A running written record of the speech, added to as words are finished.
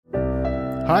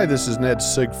Hi, this is Ned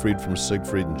Siegfried from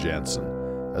Siegfried and Jensen.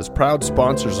 As proud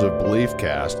sponsors of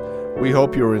BeliefCast, we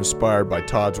hope you are inspired by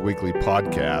Todd's weekly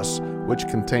podcasts, which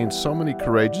contain so many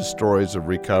courageous stories of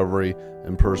recovery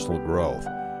and personal growth.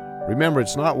 Remember,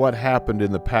 it's not what happened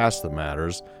in the past that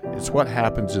matters, it's what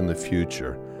happens in the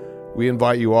future. We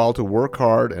invite you all to work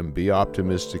hard and be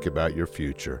optimistic about your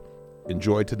future.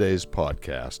 Enjoy today's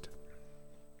podcast.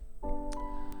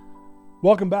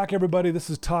 Welcome back, everybody.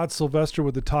 This is Todd Sylvester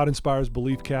with the Todd Inspires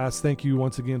BeliefCast. Thank you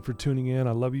once again for tuning in.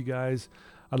 I love you guys.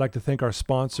 I'd like to thank our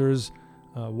sponsors,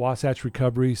 Wasatch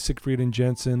Recovery, Siegfried and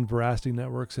Jensen, Veracity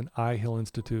Networks, and iHill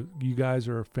Institute. You guys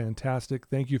are fantastic.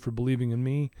 Thank you for believing in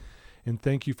me, and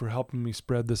thank you for helping me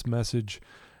spread this message.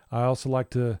 I also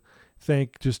like to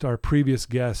thank just our previous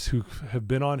guests who have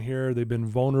been on here. They've been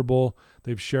vulnerable.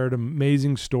 They've shared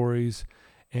amazing stories,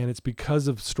 and it's because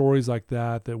of stories like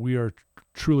that that we are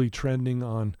truly trending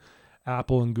on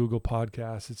Apple and Google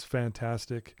Podcasts. It's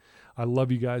fantastic. I love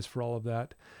you guys for all of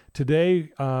that.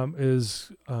 Today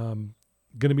is going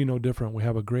to be no different. We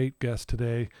have a great guest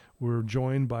today. We're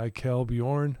joined by Kel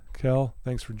Bjorn. Kel,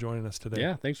 thanks for joining us today.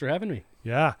 Yeah, thanks for having me.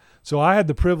 Yeah. So I had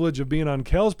the privilege of being on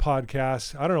Kel's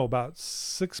podcast, I don't know, about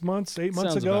 8 months ago.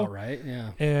 Sounds about right,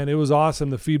 yeah. And it was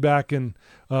awesome. The feedback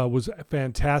was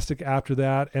fantastic after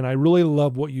that. And I really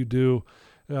love what you do.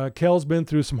 Kel's been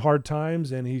through some hard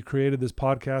times, and he created this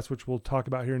podcast, which we'll talk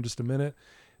about here in just a minute,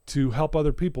 to help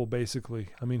other people, basically.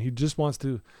 I mean, he just wants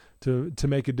to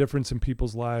make a difference in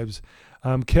people's lives.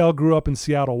 Kel grew up in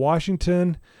Seattle,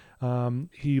 Washington.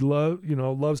 He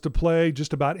loves to play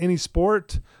just about any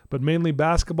sport, but mainly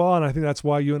basketball, and I think that's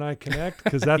why you and I connect,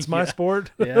 because that's my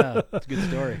sport. Yeah, it's a good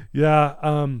story.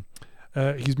 Yeah.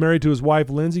 He's married to his wife,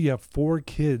 Lindsay. You have 4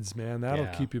 kids, man. That'll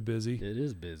keep you busy. It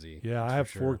is busy. Yeah, I have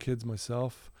 4 kids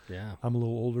myself. Yeah. I'm a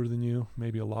little older than you,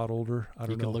 maybe a lot older. I don't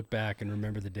know. You can look back and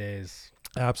remember the days.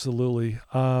 Absolutely.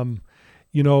 I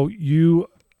want you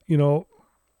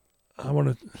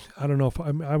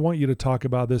to talk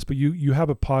about this, but you have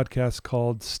a podcast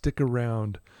called Stick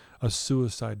Around, a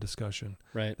suicide discussion.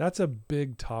 Right. That's a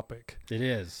big topic. It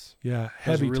is. Yeah. I was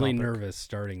Heavy really topic. nervous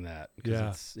starting that.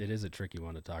 Because it is a tricky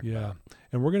one to talk about.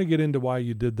 And we're going to get into why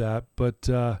you did that. But,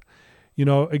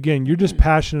 again, you're just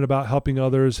passionate about helping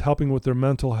others, helping with their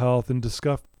mental health, and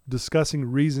discussing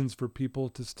reasons for people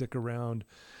to stick around.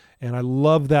 And I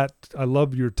love that. I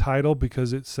love your title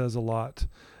because it says a lot.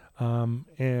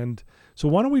 And so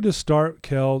why don't we just start,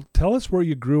 Kel? Tell us where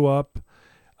you grew up,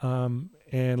 and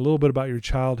a little bit about your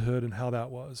childhood and how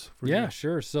that was for you. Yeah,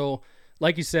 sure. So,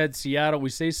 like you said, Seattle. We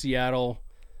say Seattle,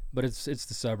 but it's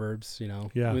the suburbs.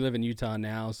 Yeah. We live in Utah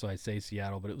now, so I say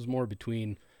Seattle, but it was more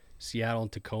between Seattle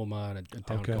and Tacoma, and a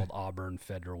town called Auburn,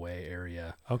 Federal Way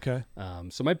area. Okay.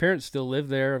 So my parents still live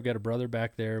there. I've got a brother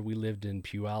back there. We lived in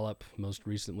Puyallup most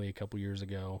recently a couple years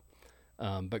ago.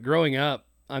 But growing up,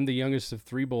 I'm the youngest of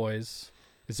 3 boys,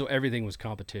 and so everything was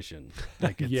competition.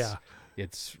 Like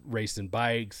it's racing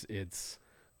bikes, it's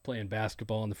playing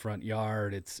basketball in the front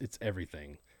yard, it's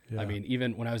everything. Yeah. I mean,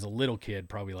 even when I was a little kid,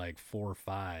 probably like 4 or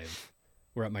 5,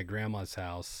 we're at my grandma's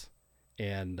house,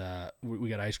 and we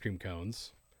got ice cream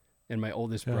cones. And my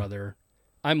oldest brother,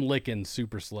 I'm licking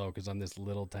super slow because I'm this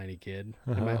little tiny kid.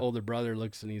 And my older brother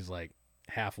looks, and he's like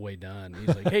halfway done.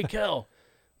 He's like, "Hey, Kel,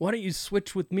 why don't you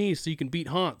switch with me so you can beat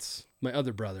Hans, my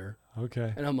other brother?"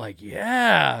 Okay. And I'm like,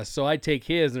 "Yeah." So I take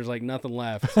his, and there's like nothing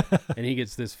left. And he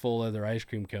gets this full other ice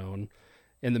cream cone.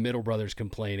 And the middle brother's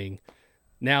complaining.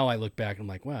 Now I look back and I'm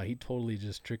like, wow, he totally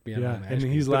just tricked me out of my ice cream.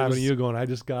 And he's laughing at you going, I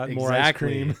just got more ice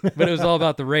cream. But it was all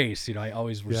about the race. I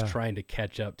always was trying to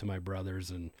catch up to my brothers,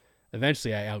 and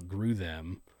eventually I outgrew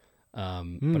them.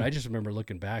 But I just remember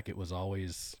looking back, it was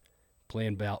always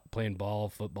playing ball,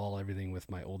 football, everything with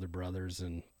my older brothers,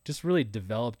 and just really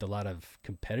developed a lot of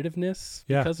competitiveness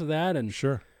because of that. And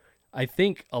sure, I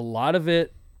think a lot of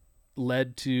it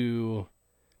led to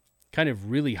kind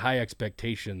of really high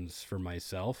expectations for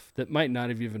myself that might not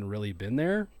have even really been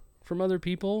there from other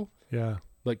people. Yeah.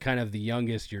 But kind of the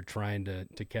youngest, you're trying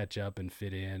to catch up and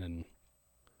fit in. And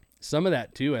some of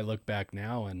that too, I look back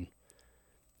now, and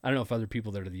I don't know if other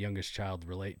people that are the youngest child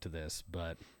relate to this,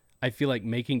 but I feel like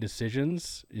making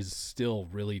decisions is still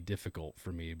really difficult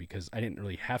for me because I didn't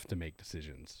really have to make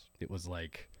decisions. It was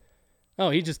like, oh,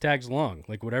 he just tags along.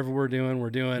 Like whatever we're doing, we're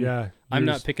doing. Yeah. I'm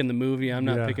not picking the movie. I'm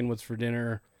not picking what's for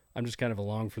dinner. I'm just kind of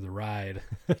along for the ride.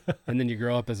 And then you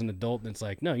grow up as an adult, and it's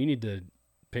like, no, you need to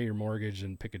pay your mortgage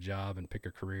and pick a job and pick a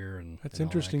career. And that's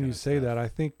interesting you say that. I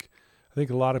think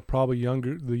a lot of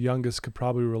the youngest could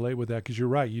probably relate with that, because you're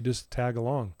right. You just tag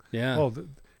along. Yeah. Oh,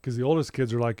 because the oldest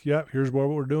kids are like, yeah, here's what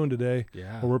we're doing today.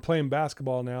 Yeah. Or we're playing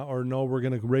basketball now, or no, we're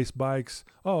going to race bikes.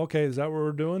 Oh, okay. Is that what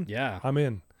we're doing? Yeah. I'm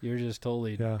in. You're just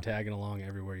totally Yeah. tagging along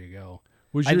everywhere you go.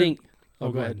 Was I your- think.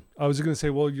 Oh, go ahead. I was going to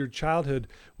say, well, your childhood,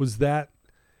 was that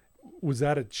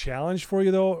a challenge for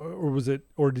you though,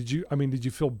 or did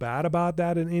you feel bad about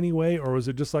that in any way, or was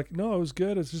it just like, no, it was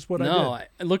good, it's just what I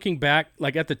did? Looking back,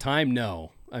 like at the time,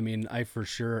 no. I mean, I for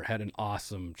sure had an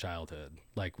awesome childhood.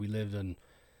 Like we lived in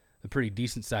a pretty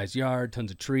decent sized yard,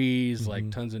 tons of trees, like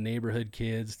tons of neighborhood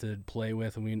kids to play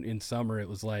with. I mean, in summer it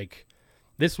was like,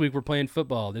 this week we're playing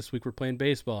football, this week we're playing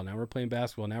baseball, now we're playing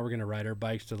basketball, now we're going to ride our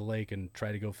bikes to the lake and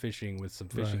try to go fishing with some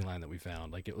fishing line that we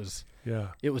found. Like it was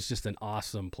just an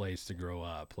awesome place to grow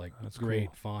up. Like That's great,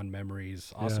 cool. fond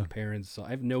memories, awesome parents. So I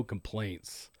have no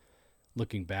complaints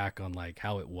looking back on like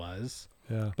how it was.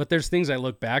 Yeah. But there's things I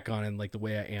look back on and like the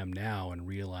way I am now and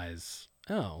realize,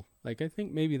 oh, like I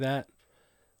think maybe that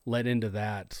led into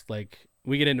that. Like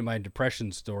we get into my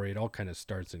depression story. It all kind of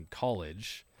starts in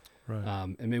college. Right.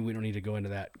 And maybe we don't need to go into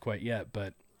that quite yet,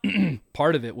 but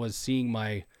part of it was seeing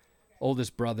my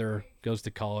oldest brother goes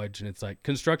to college and it's like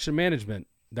construction management.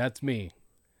 That's me.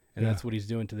 And that's what he's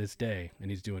doing to this day. And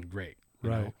he's doing great. You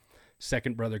know?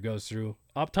 Second brother goes through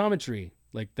optometry.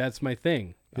 Like that's my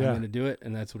thing. I'm going to do it.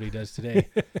 And that's what he does today.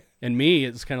 And me,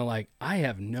 it's kind of like, I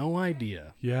have no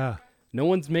idea. Yeah. No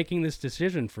one's making this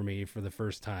decision for me for the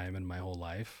first time in my whole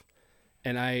life.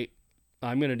 And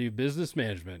I'm going to do business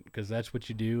management because that's what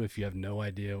you do if you have no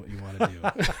idea what you want to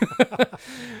do.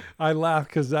 I laugh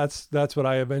because that's what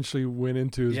I eventually went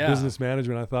into is business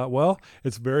management. I thought, well,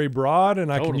 it's very broad and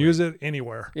I can use it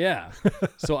anywhere. Yeah.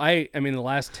 So I mean, the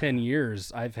last 10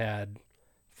 years, I've had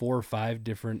 4 or 5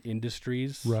 different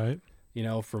industries. Right. You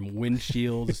know, from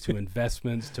windshields to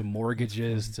investments to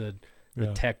mortgages to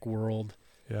the tech world.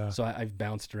 Yeah. So I've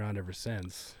bounced around ever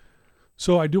since.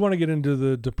 So I do want to get into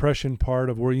the depression part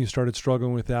of where you started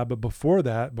struggling with that. But before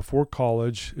that, before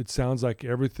college, it sounds like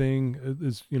everything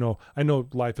is, I know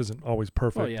life isn't always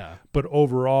perfect. Oh, yeah. But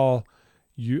overall,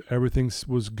 everything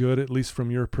was good, at least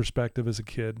from your perspective as a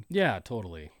kid. Yeah,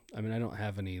 totally. I mean, I don't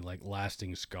have any like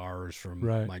lasting scars from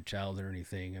my childhood or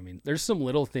anything. I mean, there's some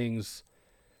little things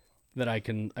that I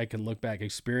can look back,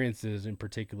 experiences in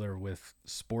particular with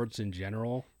sports in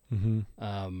general,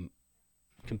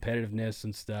 competitiveness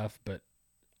and stuff. But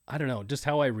I don't know, just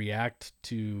how I react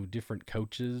to different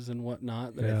coaches and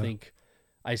whatnot that I think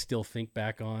I still think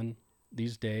back on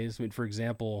these days. I mean, for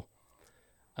example,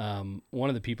 one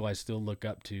of the people I still look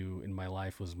up to in my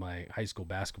life was my high school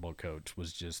basketball coach.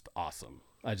 Was just awesome.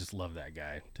 I just love that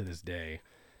guy to this day.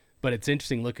 But it's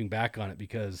interesting looking back on it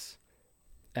because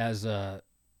as a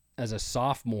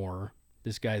sophomore,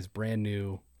 this guy's brand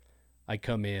new. I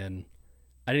come in,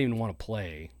 I didn't even want to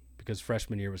play because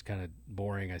freshman year was kind of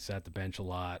boring. I sat the bench a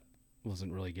lot,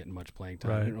 wasn't really getting much playing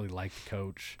time. I didn't really like the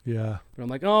coach. Yeah. But I'm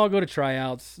like, oh, I'll go to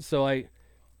tryouts. So I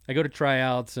go to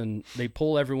tryouts and they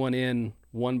pull everyone in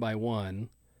one by one.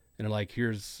 And they're like,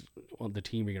 here's the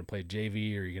team you're going to play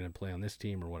JV or you're going to play on this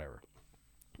team or whatever.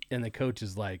 And the coach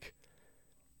is like,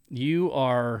 you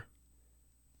are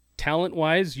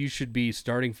talent-wise, you should be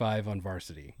starting 5 on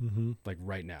varsity, like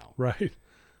right now. Right.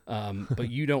 But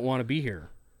you don't want to be here.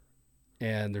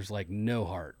 And there's like no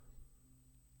heart.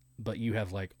 But you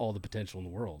have like all the potential in the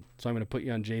world. So I'm going to put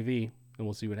you on JV and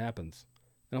we'll see what happens.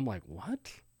 And I'm like,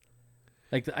 what?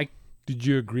 Like Did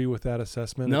you agree with that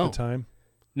assessment at the time?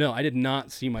 No, I did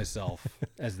not see myself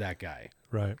as that guy.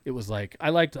 Right. It was like,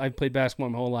 I played basketball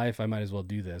my whole life. I might as well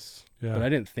do this. Yeah. But I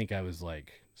didn't think I was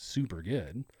like super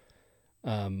good.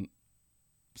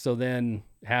 So then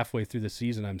halfway through the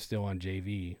season, I'm still on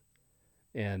JV.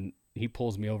 And he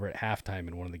pulls me over at halftime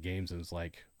in one of the games and was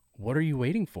like, what are you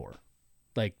waiting for?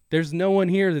 Like, there's no one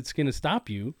here that's going to stop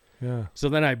you. Yeah. So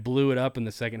then I blew it up in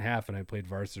the second half and I played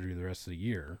varsity the rest of the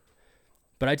year.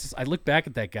 But I look back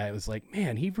at that guy. It was like,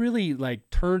 man, he really like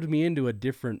turned me into a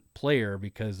different player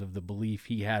because of the belief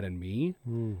he had in me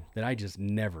that I just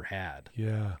never had.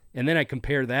 Yeah. And then I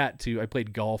compare that to, I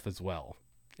played golf as well.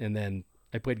 And then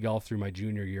I played golf through my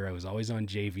junior year. I was always on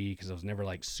JV because I was never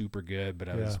like super good, but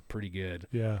I was pretty good.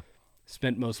 Yeah.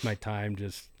 Spent most of my time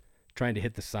just trying to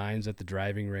hit the signs at the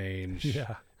driving range,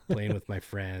 playing with my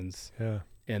friends. Yeah.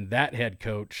 And that head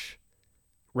coach,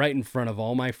 right in front of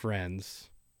all my friends,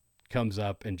 comes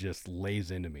up and just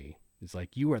lays into me. It's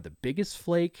like, you are the biggest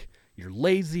flake. You're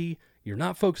lazy. You're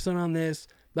not focusing on this.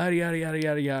 Yada, yada, yada,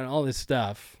 yada, yada, all this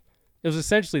stuff. It was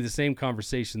essentially the same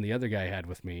conversation the other guy had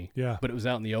with me. Yeah. But it was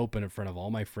out in the open in front of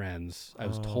all my friends. I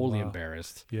was totally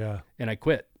embarrassed. Yeah. And I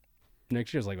quit.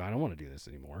 Next year, I was like, I don't want to do this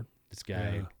anymore. This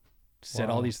guy said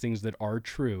all these things that are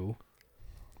true,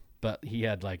 but he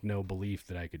had like no belief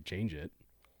that I could change it.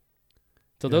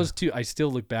 So those two, I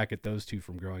still look back at those two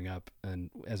from growing up, and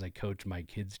as I coach my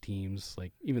kids' teams,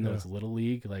 like even though it's little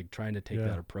league, like trying to take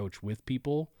that approach with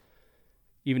people,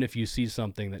 even if you see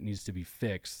something that needs to be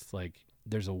fixed, like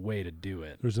there's a way to do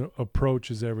it. There's an approach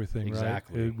is everything,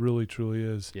 Exactly. right? It really, truly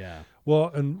is. Yeah.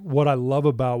 Well, and what I love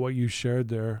about what you shared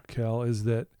there, Kel, is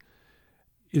that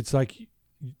it's like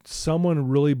someone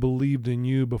really believed in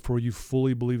you before you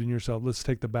fully believed in yourself. Let's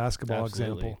take the basketball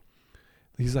example.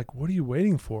 He's like, what are you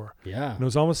waiting for? Yeah. And it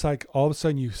was almost like all of a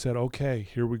sudden you said, okay,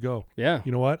 here we go. Yeah.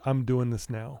 You know what? I'm doing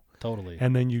this now. Totally.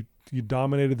 And then you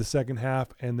dominated the second half,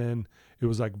 and then it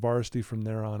was like varsity from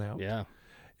there on out. Yeah.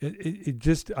 It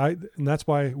just, and that's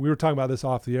why we were talking about this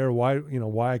off the air,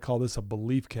 why I call this a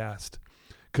belief cast,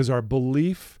 because our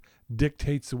belief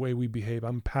dictates the way we behave.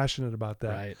 I'm passionate about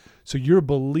that. Right. So your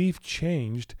belief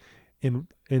changed in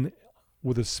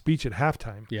with a speech at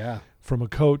halftime. Yeah. From a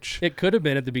coach. It could have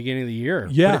been at the beginning of the year.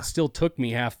 Yeah. But it still took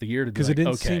me half the year to because be it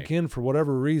didn't okay. sink in for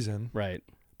whatever reason. Right.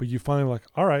 But you finally like,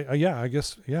 all right, I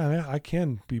guess, I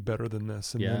can be better than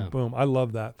this. And then boom, I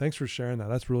love that. Thanks for sharing that.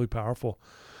 That's really powerful.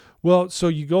 Well, so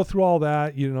you go through all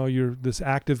that, you're this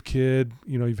active kid,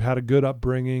 you've had a good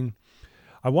upbringing.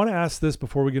 I want to ask this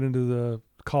before we get into the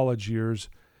college years.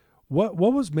 What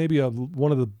was maybe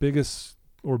one of the biggest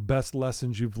or best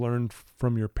lessons you've learned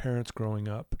from your parents growing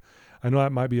up? I know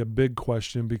that might be a big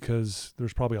question because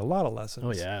there's probably a lot of lessons.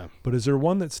 Oh, yeah. But is there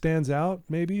one that stands out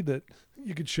maybe that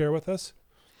you could share with us?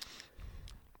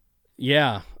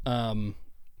 Yeah.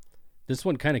 This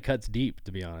one kind of cuts deep,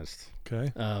 to be honest.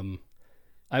 Okay.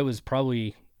 I was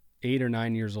probably 8 or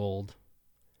 9 years old,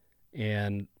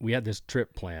 and we had this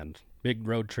trip planned. Big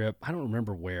road trip. I don't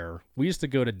remember where. We used to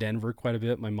go to Denver quite a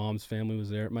bit. My mom's family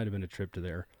was there. It might have been a trip to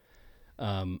there.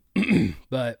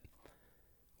 But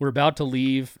we're about to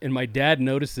leave, and my dad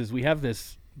notices we have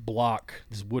this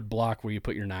wood block where you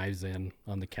put your knives in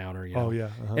on the counter. Oh, yeah.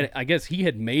 Uh-huh. And I guess he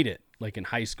had made it like in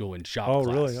high school in shop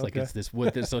class. Really? Okay. Like it's this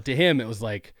wood. So to him, it was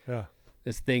like yeah.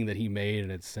 this thing that he made,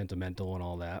 and it's sentimental and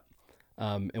all that.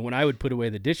 And when I would put away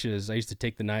the dishes, I used to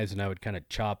take the knives and I would kind of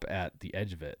chop at the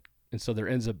edge of it. And so there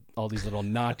ends up all these little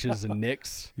notches and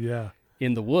nicks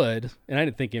in the wood. And I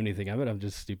didn't think anything of it. I'm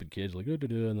just a stupid kid, like, and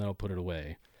then I'll put it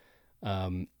away.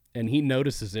 And he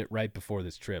notices it right before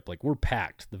this trip. Like, we're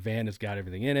packed. The van has got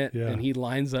everything in it. Yeah. And he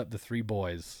lines up the 3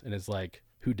 boys and is like,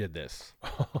 who did this?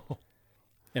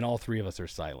 And all 3 of us are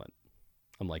silent.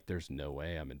 I'm like, there's no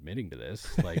way I'm admitting to this.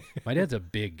 Like, my dad's a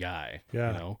big guy,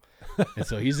 and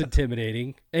so he's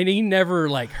intimidating. And he never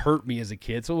like hurt me as a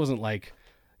kid, so it wasn't like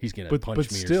he's gonna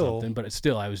punch me or something. But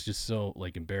still, I was just so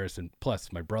like embarrassed. And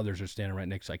plus, my brothers are standing right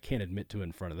next to. I can't admit to it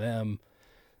in front of them,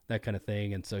 that kind of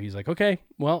thing. And so he's like, okay,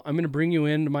 well, I'm gonna bring you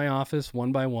into my office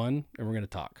one by one, and we're gonna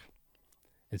talk.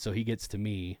 And so he gets to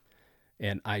me.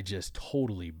 And I just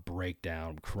totally break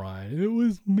down crying. It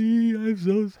was me. I'm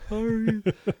so sorry.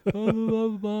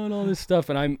 And all this stuff.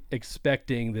 And I'm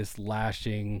expecting this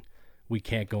lashing, we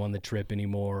can't go on the trip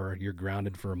anymore, you're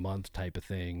grounded for a month type of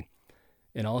thing.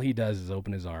 And all he does is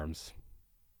open his arms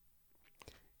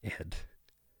and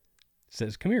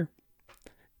says, come here.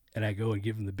 And I go and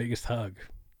give him the biggest hug.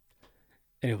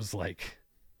 And it was like,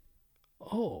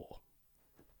 oh.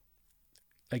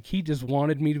 Like he just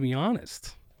wanted me to be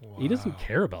honest. Wow. He doesn't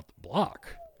care about the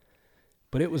block.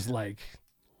 But it was like,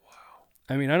 wow.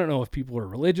 I mean, I don't know if people are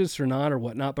religious or not or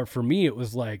whatnot, but for me, it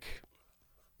was like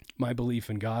my belief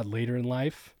in God later in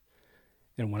life.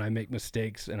 And when I make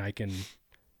mistakes and I can,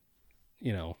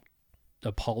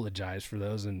 apologize for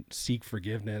those and seek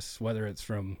forgiveness, whether it's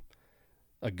from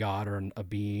a God or a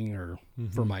being or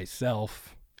for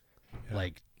myself,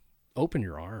 like open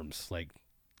your arms, like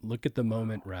look at the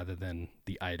moment rather than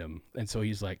the item. And so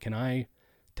he's like, can I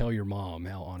tell your mom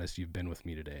how honest you've been with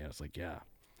me today? I was like, yeah.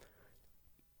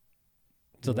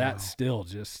 So that still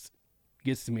just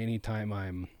gets to me anytime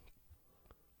I'm,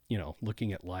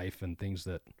 looking at life and things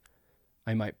that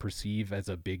I might perceive as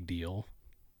a big deal,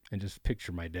 and just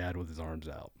picture my dad with his arms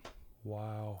out.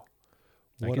 Wow.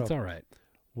 Like, it's all right.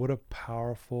 What a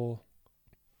powerful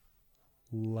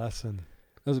lesson.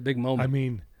 That was a big moment. I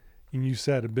mean, and you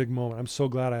said a big moment. I'm so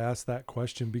glad I asked that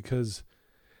question because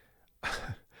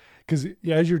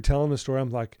as you're telling the story,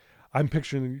 I'm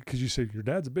picturing, because you said your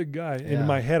dad's a big guy. And in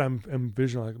my head, I'm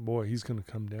envisioning like, boy, he's going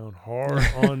to come down hard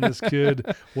on this kid.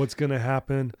 What's going to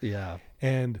happen? Yeah.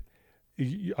 And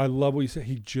I love what you said.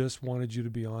 He just wanted you to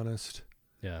be honest.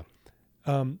 Yeah.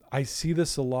 I see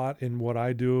this a lot in what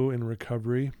I do in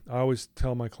recovery. I always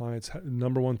tell my clients,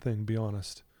 number one thing, be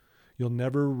honest. You'll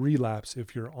never relapse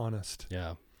if you're honest.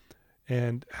 Yeah.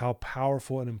 And how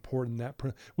powerful and important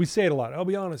we say it a lot. I'll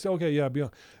be honest. Okay, yeah, be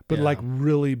honest. But like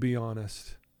really be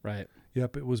honest. Right.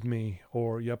 yep, it was me,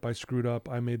 or yep, I screwed up.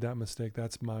 I made that mistake.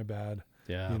 That's my bad.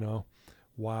 Yeah. You know,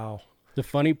 wow. The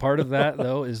funny part of that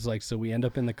though is like, so we end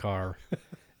up in the car,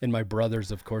 and my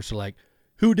brothers, of course, are like,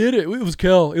 "Who did it? It was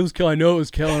Kel. It was Kel. I know it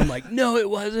was Kel." And I'm like, "No, it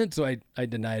wasn't." So I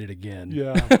denied it again.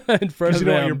 Yeah. in front of You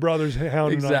know them. your brother's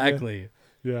hounding Exactly. on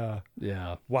you. Yeah.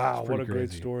 Yeah. Wow, It's what a pretty great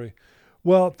crazy. story.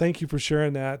 Well, thank you for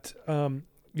sharing that.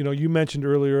 You know, you mentioned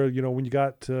earlier, you know, when you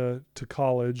got to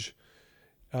college,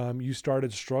 you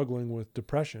started struggling with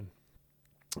depression.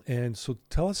 And so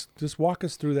just walk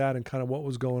us through that and kind of what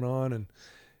was going on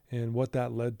and what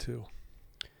that led to.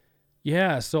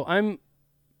 Yeah. So I'm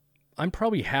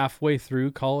probably halfway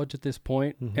through college at this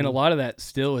point, Mhm. and a lot of that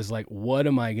still is like, what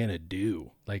am I gonna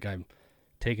do? Like, I'm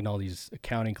taking all these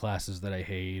accounting classes that I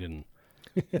hate and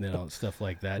you know, stuff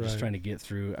like that, just Right. trying to get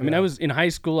through. I mean, Yeah. I was in high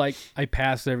school, like I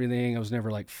passed everything. I was never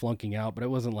like flunking out, but I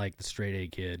wasn't like the straight A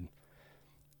kid.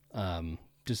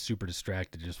 Just super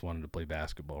distracted. Just wanted to play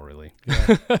basketball, really.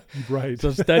 Right.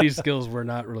 So study skills were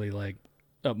not really like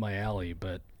up my alley.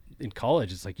 But in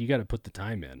college, it's like you got to put the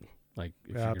time in, like if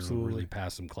you're going to Absolutely. really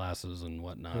pass some classes and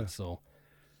whatnot. Yeah. So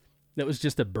that was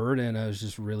just a burden. I was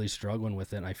just really struggling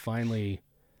with it. And I finally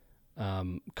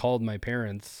called my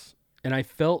parents, and I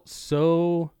felt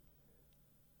so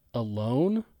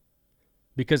alone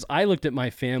because I looked at my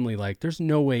family like, there's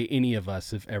no way any of us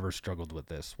have ever struggled with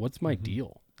this. What's my Mhm.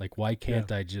 deal? Like, why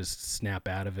can't I just snap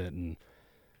out of it and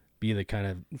be the kind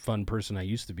of fun person I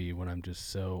used to be when I'm just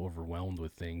so overwhelmed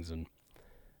with things? And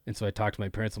so I talked to my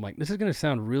parents. I'm like, this is going to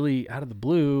sound really out of the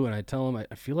blue. And I tell them,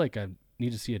 I feel like I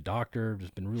need to see a doctor. I've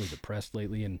just been really depressed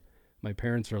lately. And my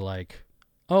parents are like,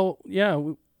 oh, yeah,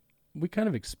 we kind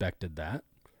of expected that.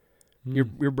 Your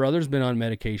brother's been on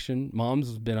medication.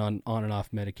 Mom's been on and off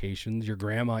medications. Your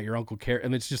grandma, your uncle care.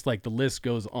 And it's just like the list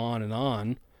goes on. And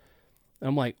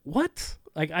I'm like, what?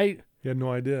 Like You had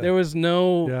no idea. there was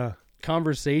no Yeah.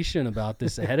 conversation about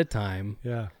this ahead of time.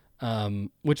 Yeah.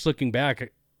 Which looking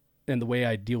back and the way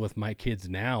I deal with my kids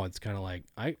now, it's kind of like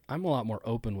I'm a lot more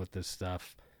open with this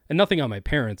stuff. And nothing on my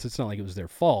parents. It's not like it was their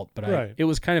fault, but Right. it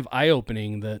was kind of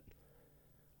eye-opening that,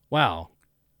 wow.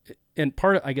 And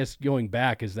part of, I guess, going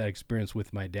back is that experience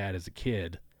with my dad as a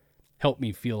kid helped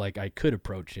me feel like I could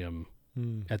approach him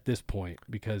at this point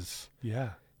because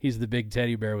Yeah. he's the big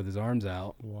teddy bear with his arms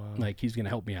out. Wow. Like, he's going to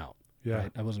help me out. Yeah.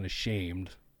 Right? I wasn't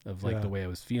ashamed of like Yeah. the way I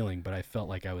was feeling, but I felt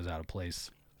like I was out of place.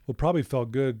 Well, probably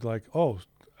felt good. Like, oh,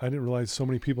 I didn't realize so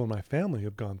many people in my family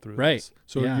have gone through Right. this.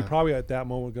 So Yeah. you probably at that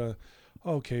moment go,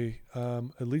 okay,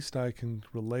 at least I can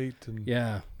relate and,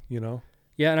 Yeah. you know,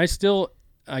 Yeah. And I still,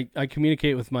 I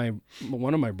communicate with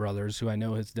one of my brothers who I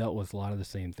know has dealt with a lot of the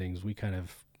same things. We kind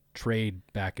of trade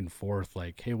back and forth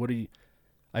like, hey,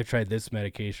 I've tried this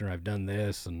medication or I've done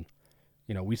this. And,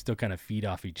 you know, we still kind of feed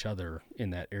off each other in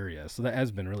that area. So that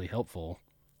has been really helpful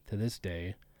to this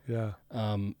day. yeah.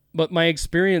 But my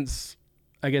experience,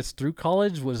 I guess, through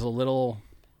college was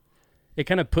it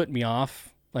kind of put me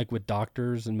off, like with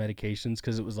doctors and medications,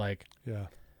 because it was like, Yeah.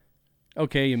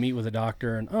 okay, you meet with a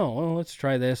doctor and, oh, well, let's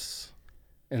try this.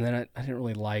 And then I didn't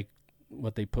really like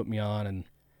what they put me on. And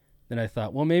then I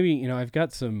thought, well, maybe, you know,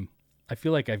 I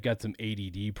feel like I've got some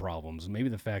ADD problems. Maybe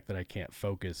the fact that I can't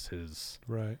focus is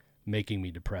Right. making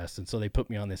me depressed. And so they put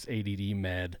me on this ADD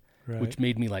med, Right. which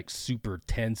made me like super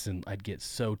tense and I'd get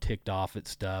so ticked off at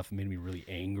stuff. It made me really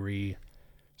angry.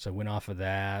 So I went off of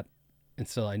that. And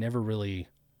so I never really,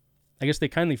 I guess they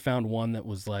kindly found one that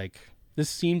was like, this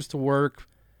seems to work,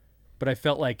 but I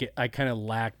felt like I kind of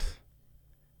lacked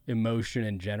emotion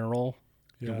in general.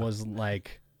 Yeah. It wasn't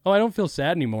like, oh, I don't feel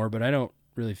sad anymore, but I don't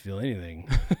really feel anything.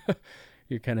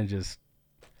 You're kind of just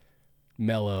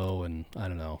mellow and I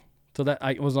don't know. So that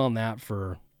I was on that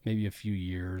for maybe a few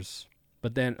years.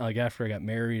 But then like after I got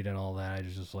married and all that, I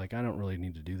was just like, I don't really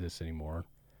need to do this anymore.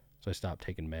 So I stopped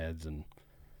taking meds and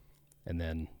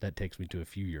then that takes me to a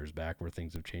few years back where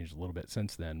things have changed a little bit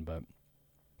since then. But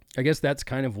I guess that's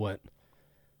kind of what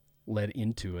led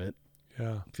into it,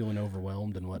 Yeah. feeling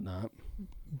overwhelmed and whatnot.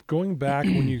 Going back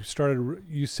when you started,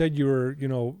 you said you were, you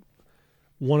know,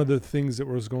 one of the things that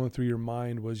was going through your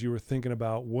mind was you were thinking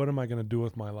about what am I going to do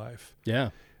with my life? Yeah.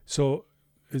 So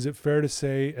is it fair to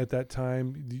say at that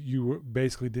time you were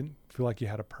basically didn't feel like you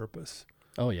had a purpose?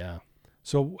 Oh, yeah.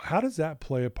 So how does that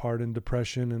play a part in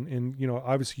depression? And you know,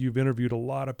 obviously you've interviewed a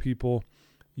lot of people.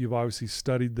 You've obviously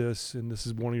studied this and this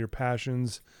is one of your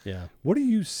passions. Yeah. What do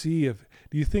you see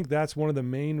do you think that's one of the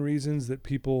main reasons that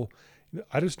people,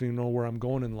 I just don't even know where I'm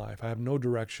going in life. I have no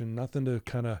direction, nothing to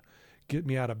kind of get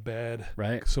me out of bed,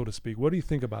 Right. so to speak. What do you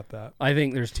think about that? I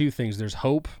think there's two things. There's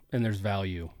hope and there's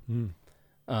value.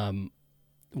 Mm.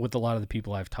 With a lot of the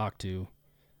people I've talked to,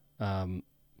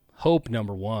 hope,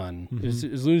 number one. As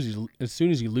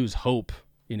soon as you lose hope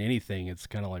in anything, it's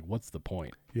kind of like, what's the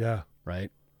point? Yeah.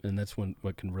 Right? And that's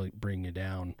what can really bring you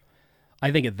down.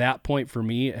 I think at that point for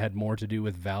me, it had more to do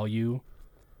with value,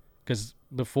 because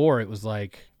before it was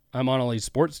like, I'm on all these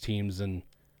sports teams and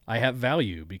I have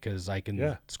value because I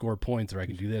can score points or I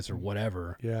can do this or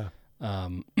whatever. Yeah.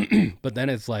 But then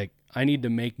it's like, I need to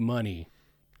make money.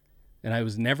 And I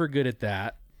was never good at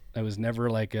that. I was never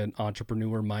like an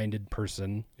entrepreneur-minded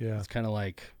person. Yeah. It's kind of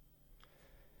like,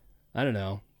 I don't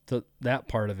know. That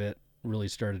part of it really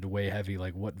started to weigh heavy.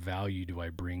 Like, what value do I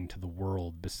bring to the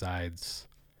world besides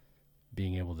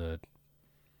being able to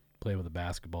play with a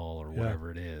basketball or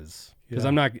whatever it is? Because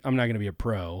I'm not going to be a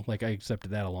pro. Like, I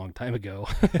accepted that a long time ago.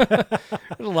 There's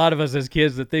a lot of us as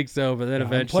kids that think so, but then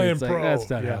eventually it's like, that's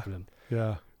not happening.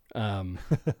 Yeah.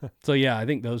 So yeah, I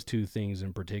think those two things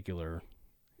in particular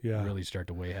Yeah. really start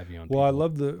to weigh heavy on people. Well, I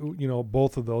love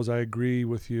both of those. I agree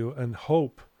with you. And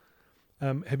hope.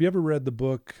 Have you ever read the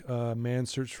book Man's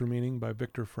Search for Meaning by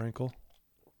Viktor Frankl?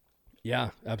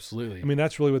 Yeah, absolutely. I mean,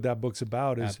 that's really what that book's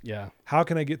about is how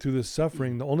can I get through this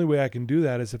suffering? The only way I can do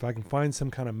that is if I can find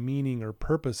some kind of meaning or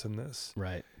purpose in this.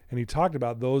 Right. And he talked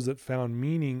about those that found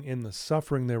meaning in the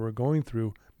suffering they were going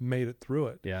through, made it through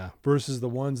it. Yeah. Versus the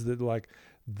ones that like,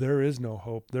 there is no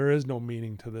hope. There is no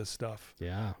meaning to this stuff.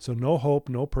 Yeah. So no hope,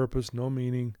 no purpose, no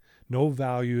meaning, no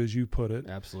value, as you put it.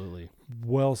 Absolutely.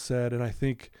 Well said. And I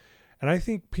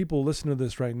think people listen to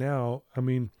this right now. I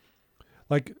mean,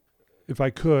 like, if I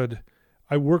could,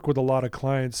 I work with a lot of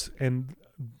clients, and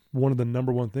one of the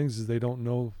number one things is they don't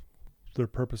know their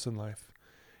purpose in life,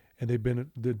 and they've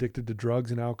been addicted to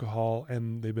drugs and alcohol,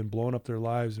 and they've been blowing up their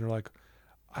lives, and they're like,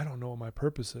 I don't know what my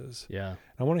purpose is. Yeah.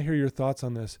 I want to hear your thoughts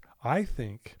on this. I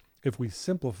think if we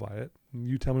simplify it,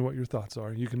 you tell me what your thoughts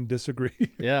are. You can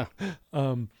disagree. Yeah.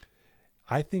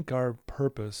 I think our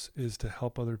purpose is to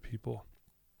help other people.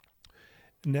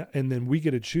 Now, and then we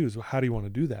get to choose. Well, how do you want to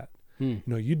do that?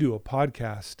 You do a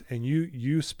podcast, and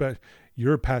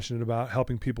you're passionate about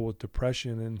helping people with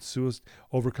depression and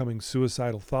overcoming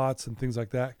suicidal thoughts and things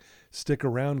like that. Stick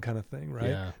around kind of thing, right?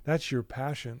 Yeah. That's your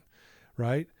passion,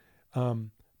 right?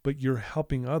 But you're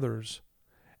helping others.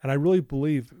 And I really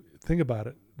believe, think about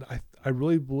it. I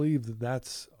really believe that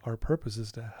that's our purpose,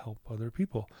 is to help other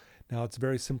people. Now, it's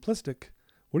very simplistic.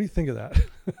 What do you think of that?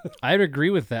 I'd agree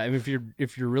with that. I mean,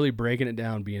 if you're really breaking it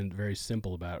down, being very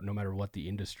simple about it, no matter what the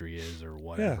industry is or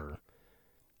whatever,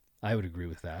 I would agree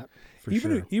with that.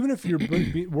 Even if you're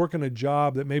working a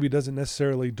job that maybe doesn't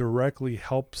necessarily directly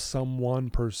help someone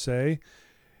per se,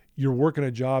 you're working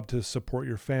a job to support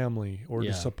your family or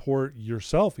to support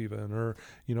yourself even, or,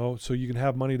 so you can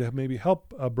have money to maybe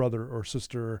help a brother or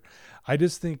sister. I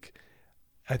think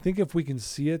if we can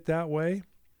see it that way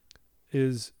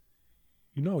is,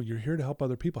 you're here to help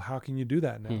other people. How can you do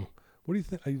that now? What do you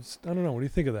think? I don't know. What do you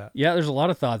think of that? Yeah, there's a lot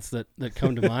of thoughts that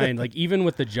come to mind. Like, even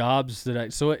with the jobs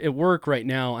so at work right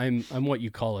now, I'm what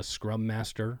you call a scrum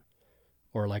master,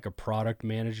 or like a product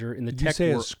manager in the Did tech. You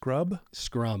say a scrub?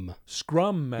 Scrum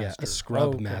master. Yeah, a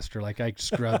scrub master. Like, I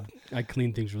scrub, I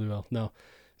clean things really well. No,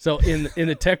 so in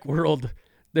the tech world,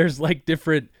 there's like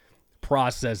different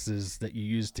processes that you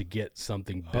use to get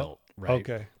something built. Right.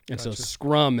 Okay. And gotcha. so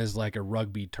Scrum is like a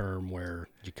rugby term where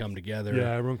you come together.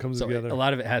 Yeah, everyone comes together. A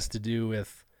lot of it has to do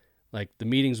with like the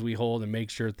meetings we hold and make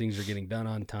sure things are getting done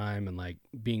on time and like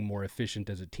being more efficient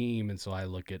as a team. And so I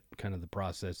look at kind of the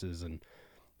processes,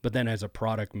 but then as a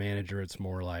product manager, it's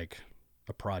more like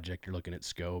a project. You're looking at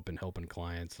scope and helping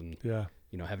clients and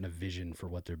having a vision for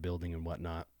what they're building and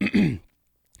whatnot.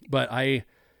 But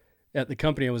at the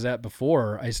company I was at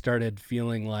before, I started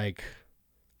feeling like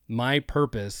my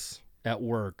purpose at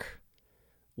work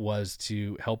was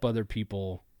to help other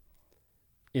people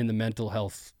in the mental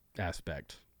health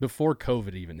aspect before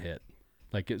COVID even hit.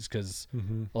 Like, it's because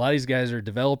a lot of these guys are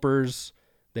developers.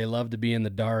 They love to be in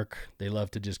the dark. They love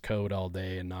to just code all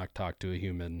day and not talk to a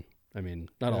human. I mean,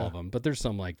 not all of them, but there's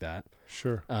some like that.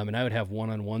 Sure. And I would have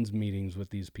one-on-ones meetings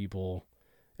with these people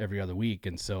every other week.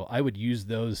 And so I would use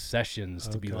those sessions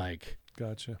to be like,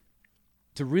 gotcha,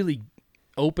 to really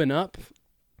open up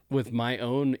with my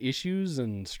own issues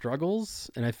and struggles.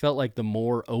 And I felt like the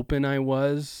more open I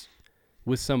was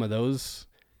with some of those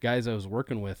guys I was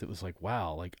working with, it was like,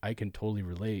 wow, like I can totally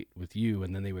relate with you.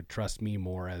 And then they would trust me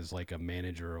more as like a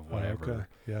manager of whatever.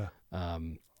 Okay. Yeah.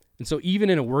 And so even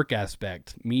in a work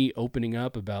aspect, me opening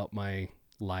up about my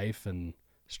life and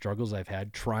struggles I've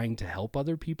had trying to help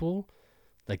other people,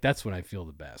 like that's when I feel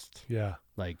the best. Yeah.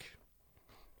 Like,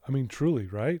 I mean, truly,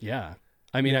 right? Yeah.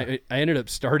 I mean, I ended up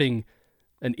starting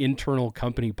an internal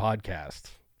company podcast.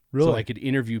 Really? So I could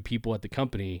interview people at the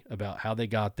company about how they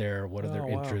got there, what are their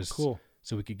interests, cool.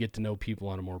 so we could get to know people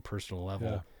on a more personal level.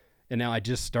 Yeah. And now I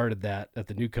just started that at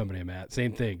the new company I'm at.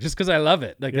 Same thing, just because I love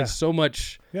it. Like, Yeah. there's so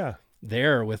much Yeah.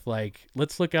 there with, like,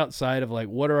 let's look outside of, like,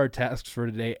 what are our tasks for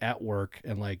today at work,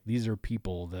 and, like, these are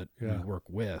people that Yeah. we work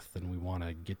with, and we want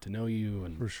to get to know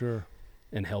you For sure.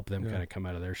 and help them Yeah. kind of come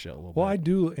out of their shell a little Well, I bit.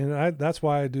 do, and that's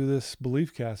why I do this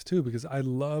Belief Cast too, because I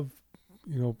love,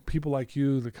 people like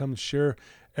you that come and share.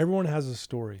 Everyone has a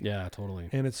story, Yeah, totally.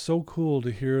 and it's so cool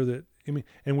to hear that. I mean,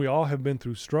 and we all have been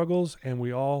through struggles, and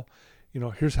we all,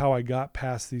 here's how I got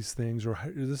past these things, or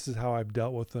this is how I've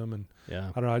dealt with them, and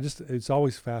Yeah, I don't know. It's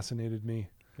always fascinated me.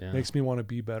 yeah. Makes me want to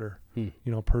be better, Hmm.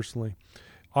 Personally.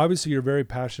 Obviously, you're very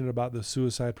passionate about the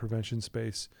suicide prevention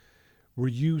space. Were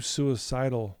you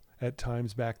suicidal at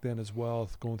times back then as well,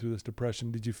 going through this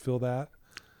depression? Did you feel that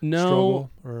No,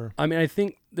 struggle? Or I mean, I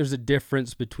think there's a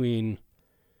difference between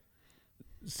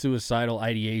suicidal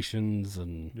ideations,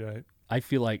 and right, I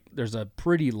feel like there's a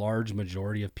pretty large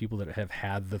majority of people that have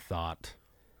had the thought,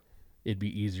 it'd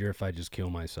be easier if I just kill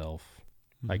myself.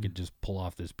 I Mhm. could just pull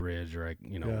off this bridge, or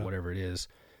Yeah. whatever it is.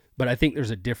 But I think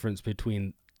there's a difference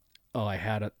between, I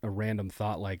had a random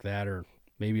thought like that, or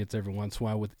maybe it's every once in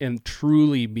a while, and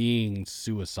truly being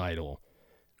suicidal.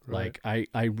 Right. Like,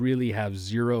 I really have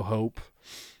zero hope,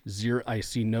 I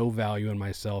see no value in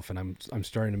myself, and I'm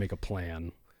starting to make a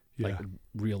plan, Yeah. like,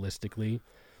 realistically.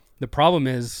 The problem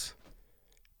is,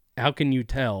 how can you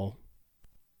tell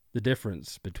the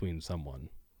difference between someone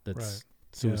that's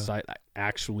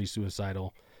actually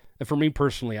suicidal? And for me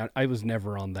personally, I was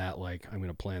never on that, like, I'm going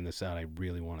to plan this out, I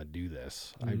really want to do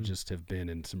this. I Mhm. just have been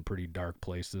in some pretty dark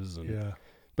places, and Yeah.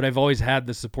 but I've always had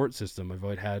the support system. I've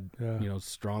always had, Yeah.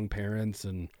 strong parents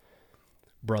and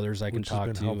brothers I can Which has talk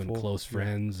been to, and helpful. close Yeah.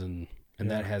 friends, and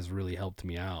that Yeah. has really helped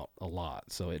me out a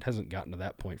lot. So it hasn't gotten to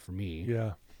that point for me.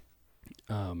 Yeah.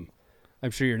 I'm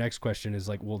sure your next question is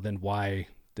like, well, then why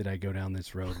did I go down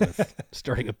this road with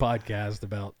starting a podcast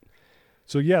about?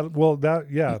 So you have a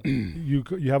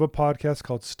podcast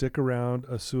called Stick Around,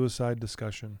 a Suicide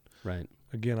Discussion. Right.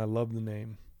 Again, I love the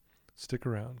name. Stick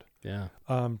Around. Yeah.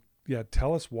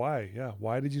 Tell us why. Yeah,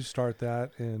 why did you start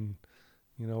that, and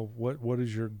what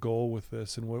is your goal with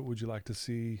this, and what would you like to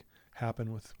see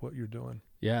happen with what you're doing?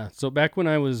 Yeah. So back when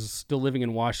I was still living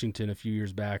in Washington a few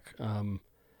years back,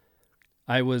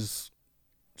 I was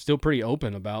still pretty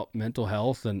open about mental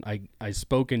health, and I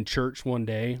spoke in church one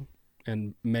day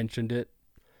and mentioned it.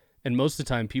 And most of the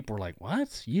time people were like,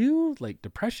 what? You? Like,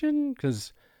 depression?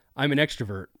 Because I'm an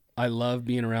extrovert. I love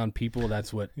being around people.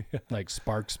 That's what like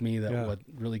sparks me. What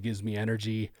really gives me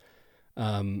energy.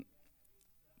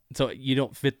 So you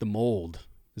don't fit the mold,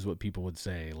 is what people would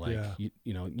say. Like,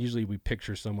 usually we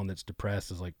picture someone that's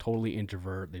depressed as like totally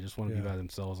introvert. They just want to be by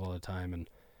themselves all the time. And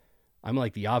I'm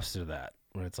like the opposite of that,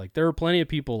 where it's like, there are plenty of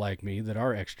people like me that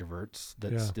are extroverts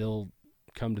that still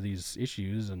come to these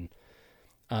issues. And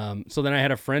so then I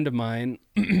had a friend of mine,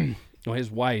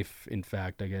 his wife, in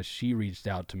fact, I guess she reached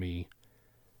out to me.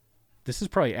 This is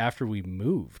probably after we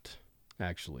moved,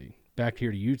 actually, back here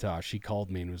to Utah. She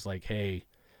called me and was like, hey,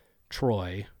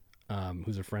 Troy,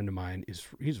 who's a friend of mine,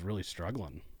 he's really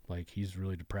struggling. Like, he's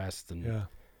really depressed. And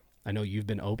I know you've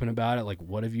been open about it. Like,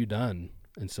 what have you done?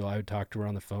 And so I would talk to her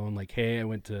on the phone, like, hey, I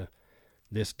went to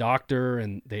this doctor,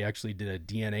 and they actually did a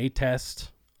DNA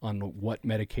test on what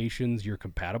medications you're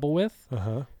compatible with,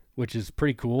 which is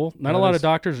pretty cool. Not a lot of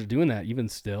doctors are doing that even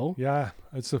still. Yeah,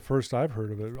 it's the first I've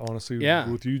heard of it, honestly. Yeah.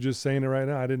 With you just saying it right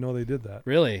now, I didn't know they did that.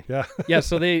 Really? Yeah. Yeah,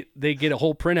 so they get a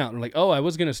whole printout and like, oh, I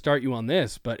was going to start you on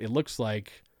this, but it looks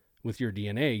like with your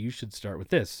DNA, you should start with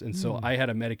this. And so I had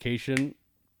a medication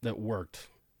that worked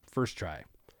first try,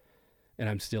 and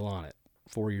I'm still on it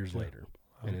 4 years later.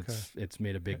 And it's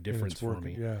made a big difference for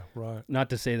me. Yeah, right. Not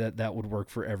to say that would work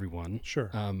for everyone. Sure.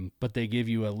 But they give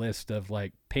you a list of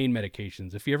like pain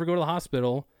medications. If you ever go to the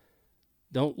hospital,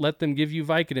 don't let them give you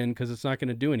Vicodin because it's not going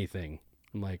to do anything.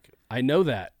 I'm like, I know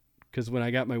that because when I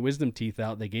got my wisdom teeth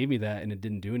out, they gave me that and it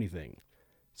didn't do anything.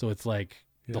 So it's like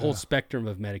the whole spectrum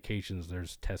of medications,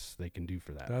 there's tests they can do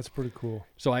for that. That's pretty cool.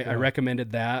 So I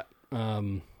recommended that.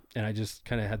 And I just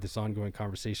kind of had this ongoing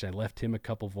conversation. I left him a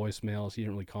couple voicemails. He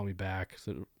didn't really call me back.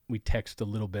 So we text a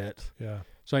little bit. Yeah.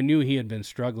 So I knew he had been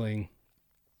struggling.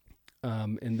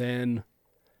 And then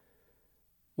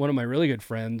one of my really good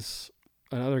friends,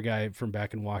 another guy from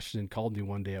back in Washington, called me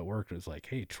one day at work and was like,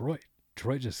 hey, Troy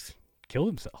just killed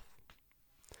himself.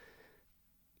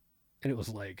 And it was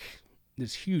like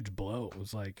this huge blow. It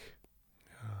was like,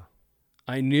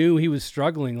 I knew he was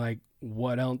struggling. Like,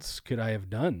 what else could I have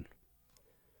done?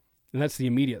 And that's the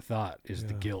immediate thought, is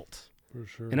the guilt. For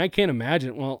sure. And I can't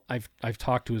imagine. Well, I've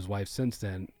talked to his wife since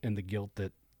then, and the guilt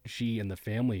that she and the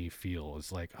family feel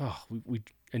is like, oh, we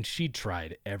and she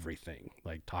tried everything,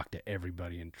 like talked to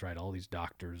everybody and tried all these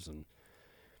doctors and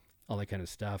all that kind of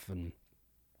stuff. And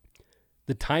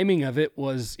the timing of it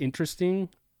was interesting.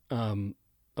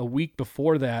 A week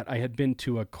before that, I had been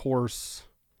to a course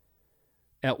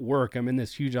at work. I'm in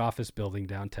this huge office building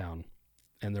downtown,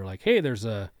 and they're like, hey, there's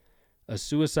a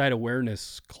suicide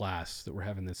awareness class that we're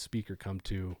having this speaker come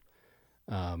to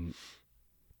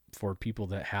for people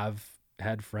that have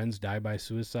had friends die by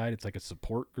suicide. It's like a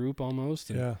support group almost.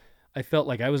 And Yeah. I felt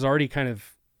like I was already kind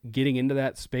of getting into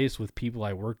that space with people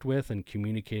I worked with and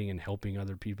communicating and helping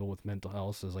other people with mental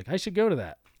health. So I was like, I should go to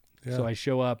that. Yeah. So I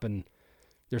show up and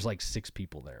there's like 6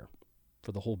 people there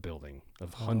for the whole building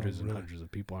of hundreds and really? hundreds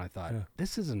of people. And I thought, Yeah.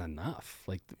 this isn't enough.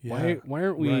 Like, Yeah. why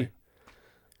aren't we Right.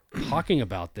 talking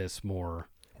about this more?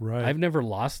 Right. I've never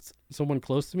lost someone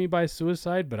close to me by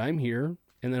suicide, but I'm here.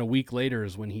 And then a week later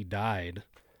is when he died.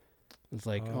 It's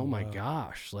like, oh my wow.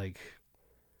 gosh. Like,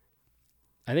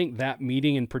 I think that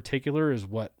meeting in particular is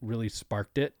what really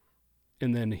sparked it.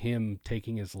 And then him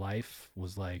taking his life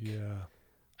was like, Yeah.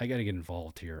 I got to get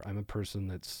involved here. I'm a person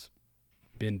that's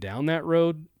been down that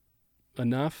road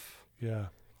enough, Yeah.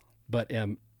 but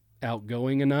am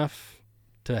outgoing enough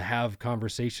to have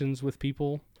conversations with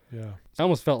people. Yeah. I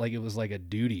almost felt like it was like a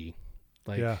duty.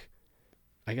 Like, Yeah.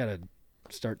 I got to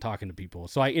start talking to people.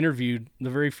 So I interviewed, the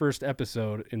very first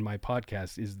episode in my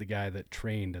podcast is the guy that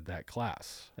trained at that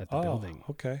class at the building.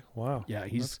 Okay. Wow. Yeah,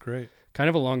 That's he's great. kind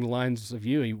of along the lines of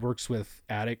you. He works with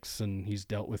addicts and he's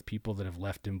dealt with people that have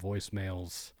left him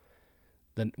voicemails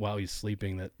then while he's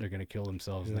sleeping that they're going to kill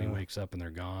themselves and then he Yeah. wakes up and they're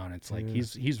gone. It's like Yeah.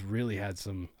 he's really had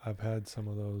some I've had some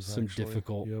of those actually.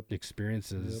 difficult Yep.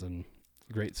 experiences Yep. and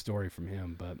great story from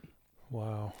him. But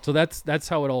Wow. so that's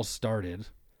how it all started.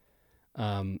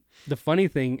 The funny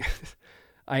thing,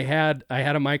 I had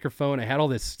a microphone, I had all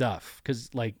this stuff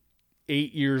because like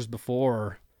 8 years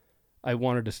before, I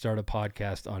wanted to start a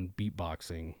podcast on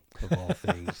beatboxing of all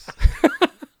things.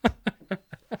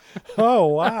 Oh,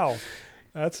 wow.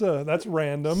 That's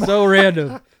random. So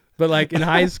random. But like in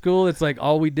high school, it's like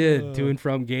all we did to and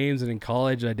from games, and in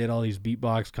college, I did all these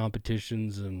beatbox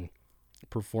competitions and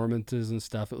performances and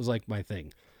stuff. It was like my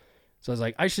thing. So I was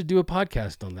like, I should do a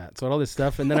podcast on that. So I had all this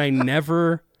stuff, and then I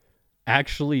never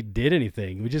actually did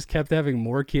anything. We just kept having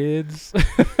more kids.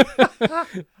 I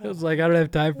was like, I don't have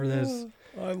time for this.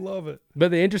 I love it. But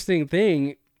the interesting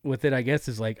thing with it, I guess,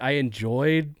 is like I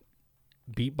enjoyed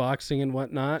beatboxing and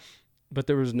whatnot, but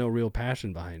there was no real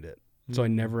passion behind it. So I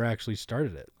never actually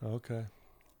started it. Okay.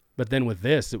 But then with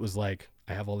this, it was like,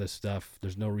 I have all this stuff.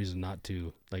 There's no reason not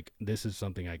to. Like, this is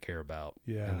something I care about.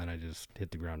 Yeah. And then I just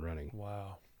hit the ground running.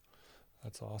 Wow.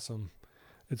 That's awesome.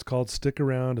 It's called Stick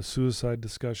Around, a Suicide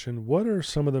Discussion. What are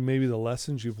some of the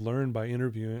lessons you've learned by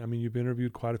interviewing? I mean, you've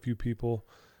interviewed quite a few people.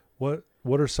 What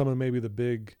are some of maybe the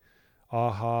big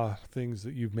aha things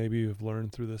that you've maybe have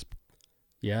learned through this?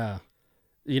 Yeah.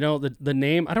 You know, the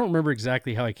name, I don't remember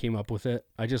exactly how I came up with it.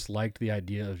 I just liked the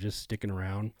idea of just sticking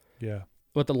around. Yeah.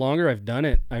 But the longer I've done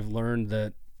it, I've learned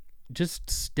that just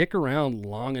stick around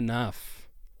long enough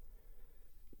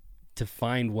to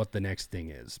find what the next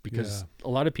thing is. Because a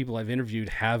lot of people I've interviewed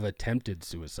have attempted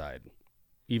suicide,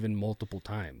 even multiple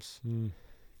times.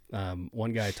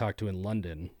 One guy I talked to in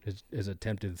London has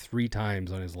attempted 3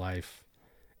 times on his life,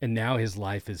 and now his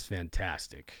life is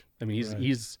fantastic. I mean,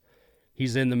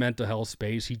 he's in the mental health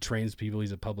space. He trains people.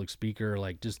 He's a public speaker,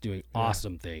 like just doing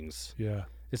awesome things. Yeah.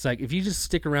 It's like if you just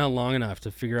stick around long enough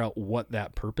to figure out what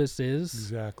that purpose is,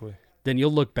 Exactly. then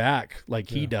you'll look back like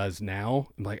he does now.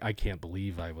 I'm like, I can't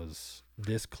believe I was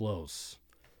this close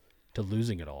to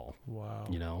losing it all. Wow.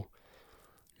 You know?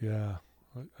 Yeah.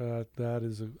 That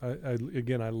is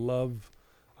I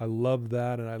love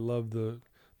that, and I love the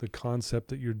concept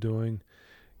that you're doing.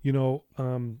 You know,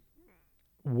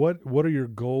 what are your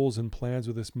goals and plans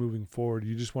with this moving forward?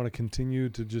 You just want to continue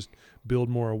to just build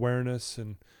more awareness,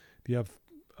 and do you have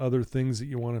other things that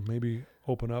you want to maybe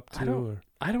open up to?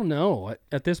 I don't know.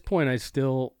 At this point,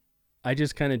 I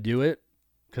just kind of do it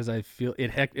because I feel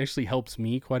it actually helps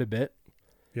me quite a bit.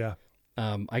 Yeah.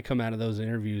 I come out of those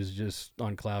interviews just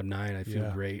on cloud 9. I feel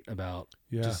great about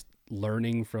just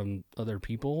learning from other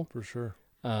people. For sure.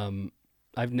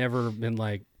 I've never been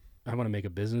like, I want to make a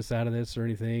business out of this or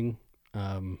anything.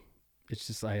 It's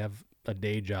just, I have a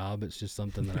day job. It's just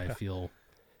something that I feel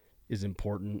is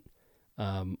important.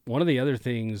 One of the other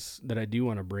things that I do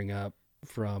want to bring up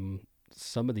from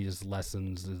some of these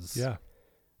lessons is,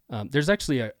 there's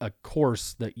actually a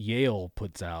course that Yale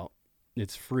puts out.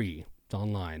 It's free. It's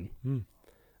online.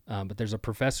 But there's a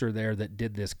professor there that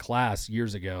did this class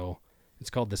years ago. It's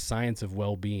called The Science of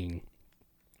Well-Being.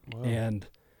 Wow. And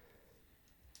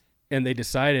and they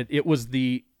decided it was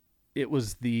the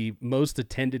most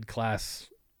attended class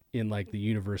in like the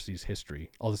university's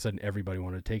history. All of a sudden, everybody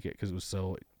wanted to take it because it was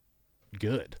so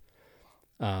good.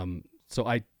 So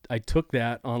I took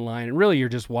that online, and really you're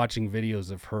just watching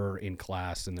videos of her in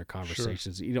class and their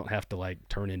conversations. Sure. You don't have to like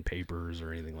turn in papers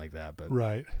or anything like that. But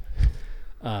right.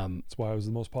 That's why I was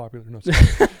the most popular. No,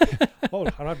 oh, I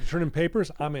don't have to turn in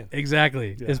papers. I'm in.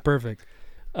 Exactly. Yeah. It's perfect.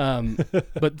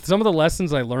 But some of the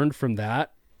lessons I learned from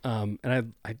that,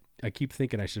 and I keep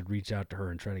thinking I should reach out to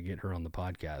her and try to get her on the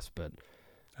podcast, but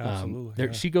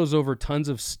absolutely, she goes over tons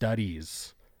of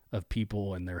studies of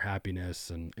people and their happiness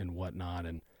and whatnot.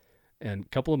 And a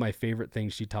couple of my favorite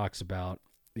things she talks about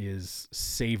is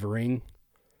savoring,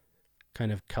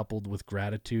 kind of coupled with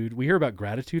gratitude. We hear about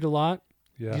gratitude a lot.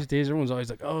 Yeah. These days, everyone's always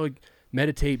like, oh,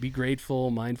 meditate, be grateful,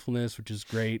 mindfulness, which is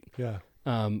great. Yeah.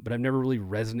 But I've never really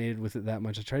resonated with it that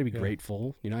much. I try to be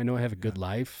grateful. You know, I know I have a good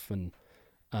life, and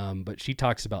but she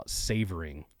talks about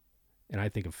savoring. And I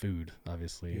think of food,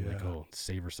 obviously, like, oh,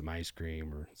 savor some ice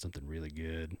cream or something really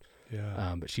good.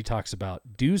 Yeah. But she talks about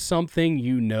do something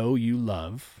you know you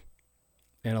love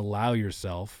and allow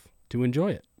yourself to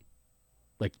enjoy it.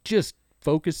 Like, just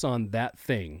focus on that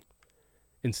thing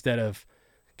instead of,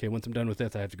 okay, once I'm done with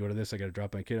this, I have to go to this. I got to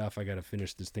drop my kid off. I got to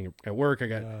finish this thing at work. I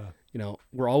got, you know,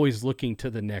 we're always looking to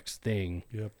the next thing.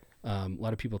 Yep. A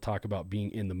lot of people talk about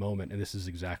being in the moment, and this is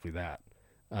exactly that.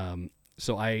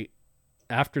 So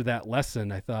after that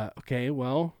lesson, I thought, okay,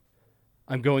 well,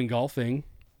 I'm going golfing.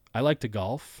 I like to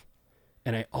golf,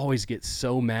 and I always get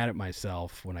so mad at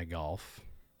myself when I golf.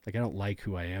 Like, I don't like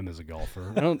who I am as a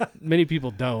golfer. Many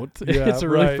people don't. Yeah, it's a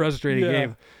really frustrating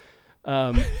game.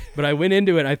 But I went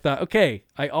into it, and I thought, okay,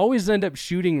 I always end up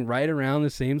shooting right around the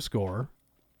same score.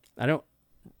 I don't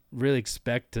really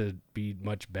expect to be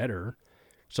much better.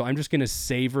 So I'm just going to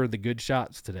savor the good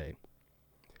shots today.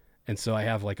 And so I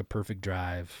have like a perfect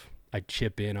drive. I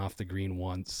chip in off the green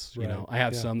once, you know, I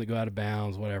have some that go out of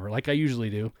bounds, whatever, like I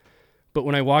usually do. But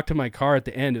when I walked to my car at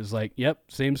the end, it was like, yep,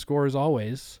 same score as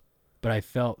always. But I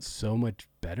felt so much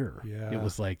better. Yeah. It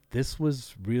was like, this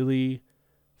was really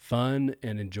fun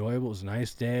and enjoyable. It was a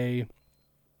nice day.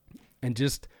 And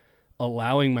just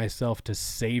allowing myself to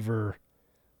savor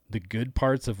the good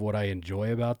parts of what I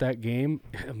enjoy about that game,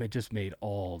 it just made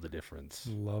all the difference.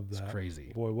 Love that. It's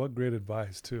crazy. Boy, what great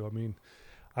advice too. I mean,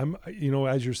 you know,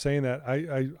 as you're saying that,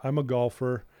 I'm a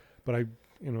golfer, but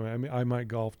I might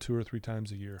golf 2 or 3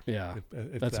 times a year. Yeah.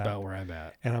 If that's that. about where I'm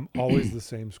at. And I'm always the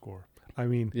same score. I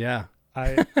mean, yeah.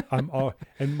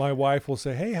 And my wife will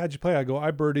say, "Hey, how'd you play?" I go,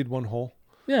 "I birdied 1 hole."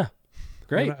 Yeah.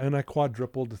 Great. And I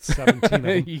quadrupled 17 of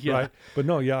them, yeah. right? But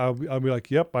no, yeah, I'll be like,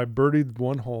 "Yep, I birdied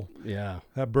 1 hole." Yeah.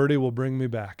 That birdie will bring me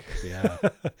back. Yeah.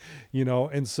 You know,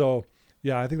 and so,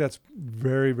 yeah, I think that's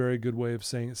very, very good way of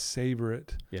saying it. Savor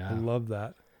it. Yeah. I love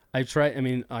that. I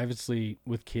mean, obviously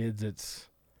with kids,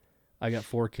 I got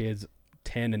 4 kids,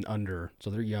 10 and under, so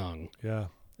they're young. Yeah.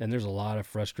 And there's a lot of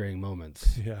frustrating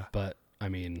moments. Yeah. But I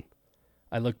mean,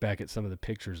 I look back at some of the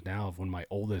pictures now of when my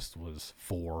oldest was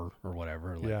 4 or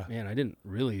whatever. Like, man, I didn't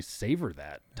really savor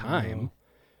that time.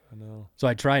 I know. So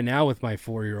I try now with my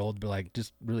 4-year-old, but like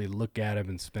just really look at him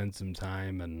and spend some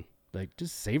time and like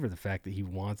just savor the fact that he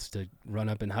wants to run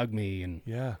up and hug me. And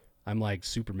I'm like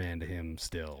Superman to him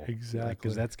still. Exactly.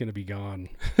 Because that's going to be gone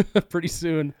pretty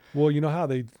soon. Well, you know how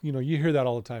you hear that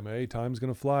all the time. Hey, time's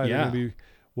going to fly. Yeah.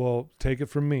 Well, take it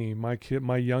from me.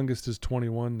 My youngest is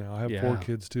 21 now. I have 4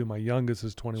 kids too. My youngest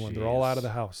is 21. Jeez. They're all out of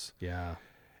the house. Yeah.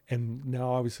 And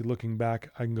now, obviously, looking back,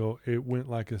 I can go, it went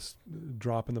like a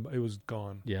drop in it was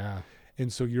gone. Yeah.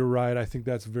 And so you're right. I think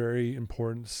that's very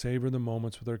important. Savor the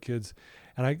moments with our kids.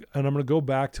 And I'm going to go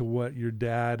back to what your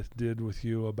dad did with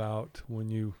you about when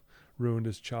you ruined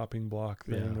his chopping block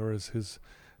thing or his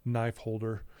knife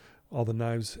holder, all the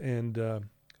knives. And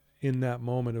in that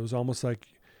moment, it was almost like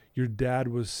your dad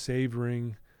was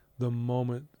savoring the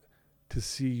moment to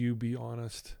see you be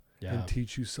honest and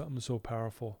teach you something so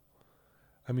powerful.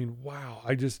 I mean, wow.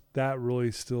 That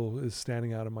really still is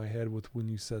standing out in my head with when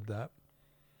you said that,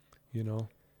 you know?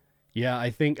 Yeah. I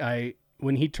think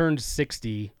when he turned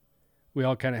 60, we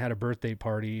all kind of had a birthday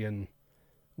party and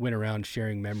went around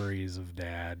sharing memories of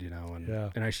Dad, you know,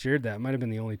 and I shared that. It might have been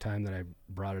the only time that I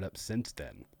brought it up since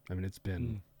then. I mean, it's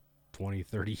been 20,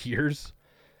 30 years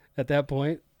at that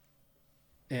point.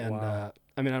 And, I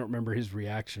mean, I don't remember his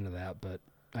reaction to that, but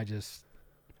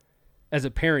as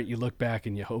a parent, you look back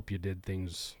and you hope you did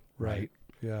things right.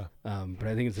 Yeah. But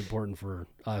I think it's important for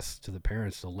us, to the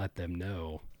parents, to let them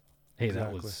know, hey,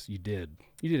 you did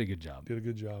a good job. Did a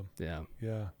good job. Yeah.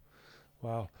 Yeah.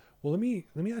 Wow. Well, let me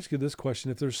ask you this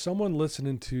question. If there's someone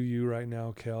listening to you right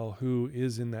now, Kel, who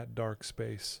is in that dark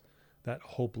space, that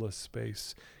hopeless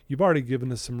space. You've already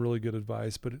given us some really good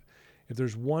advice, but if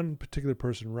there's one particular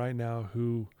person right now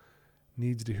who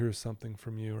needs to hear something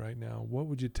from you right now, what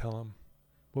would you tell them?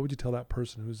 What would you tell that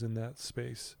person who's in that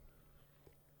space?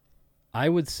 I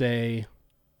would say,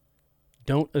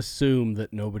 don't assume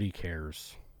that nobody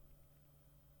cares.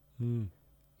 You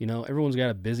know, everyone's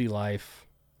got a busy life,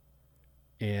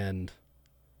 and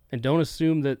don't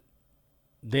assume that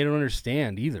they don't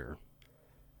understand either.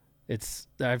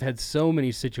 I've had so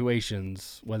many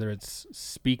situations, whether it's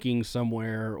speaking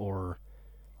somewhere or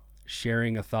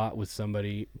sharing a thought with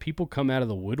somebody, people come out of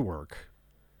the woodwork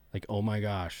like, oh my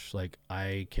gosh, like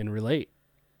I can relate,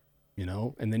 you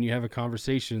know? And then you have a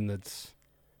conversation that's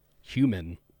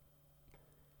human.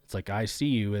 It's like, I see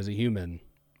you as a human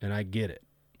and I get it.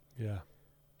 Yeah.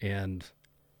 And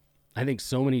I think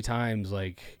so many times,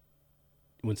 like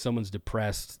when someone's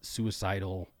depressed,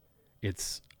 suicidal,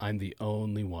 I'm the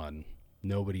only one.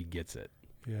 Nobody gets it.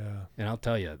 Yeah. And I'll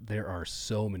tell you, there are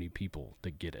so many people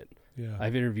that get it. Yeah.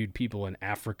 I've interviewed people in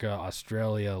Africa,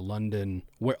 Australia, London,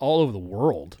 all over the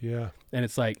world. Yeah. And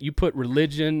it's like, you put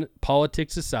religion,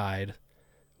 politics aside,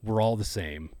 we're all the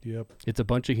same. Yep. It's a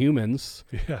bunch of humans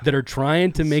Yeah. that are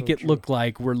trying to make So it true. look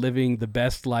like we're living the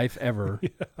best life ever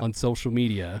on social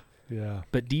media. Yeah.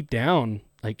 But deep down,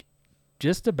 like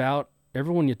just about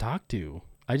everyone you talk to.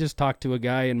 I just talked to a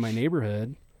guy in my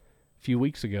neighborhood a few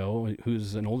weeks ago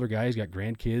who's an older guy. He's got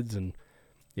grandkids and,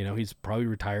 you know, he's probably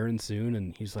retiring soon.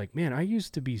 And he's like, man, I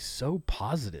used to be so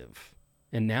positive.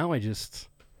 And now I'm just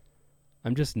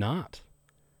not.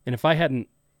 And if I hadn't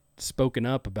spoken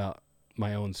up about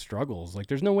my own struggles, like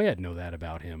there's no way I'd know that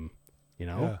about him, you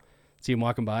know? Yeah. See him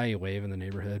walking by, you wave in the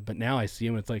neighborhood. But now I see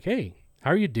him, it's like, hey,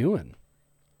 how are you doing?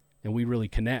 And we really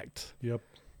connect. Yep.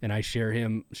 And I share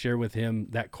with him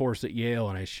that course at Yale,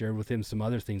 and I shared with him some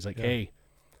other things like, Yeah. hey,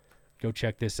 go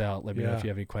check this out. Let me know if Yeah. you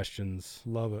have any questions.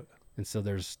 Love it. And so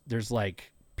there's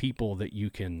like people that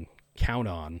you can count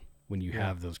on when you Yeah.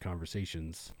 have those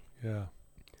conversations. Yeah.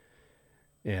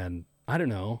 And I don't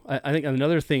know. I think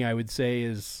another thing I would say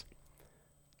is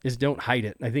don't hide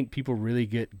it. I think people really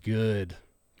get good,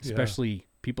 especially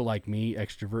people like me,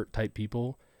 extrovert type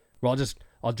people, where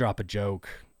I'll drop a joke,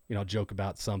 you know, joke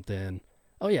about something.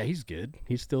 Oh yeah, he's good.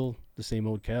 He's still the same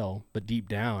old Kel, but deep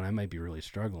down I might be really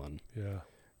struggling, Yeah.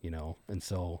 you know? And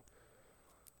so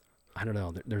I don't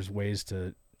know, there's ways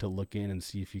to look in and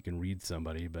see if you can read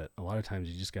somebody, but a lot of times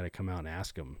you just got to come out and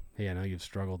ask them, hey, I know you've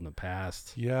struggled in the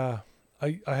past. Yeah.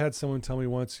 I had someone tell me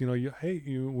once, you know,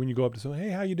 when you go up to someone, hey,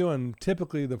 how you doing?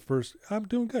 Typically the first, I'm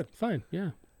doing good. Fine.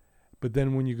 Yeah. But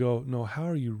then when you go, no, how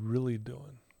are you really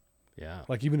doing? Yeah.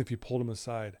 Like even if you pulled them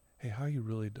aside, hey, how are you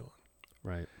really doing?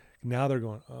 Right. Now they're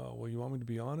going, oh, well, you want me to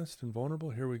be honest and vulnerable?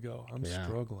 Here we go. I'm Yeah.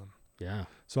 struggling. Yeah.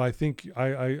 So I think I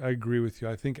agree with you.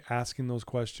 I think asking those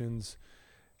questions,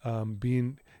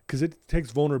 because it takes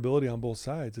vulnerability on both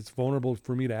sides. It's vulnerable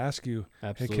for me to ask you,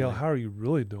 Absolutely. hey, Kel, how are you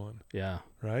really doing? Yeah.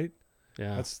 Right?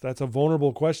 Yeah. That's a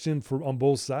vulnerable question on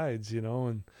both sides, you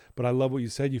know. But I love what you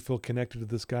said. You feel connected to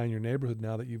this guy in your neighborhood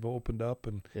now that you've opened up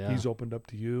and Yeah. he's opened up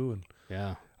to you. And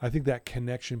Yeah. I think that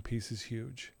connection piece is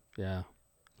huge. Yeah.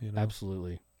 You know?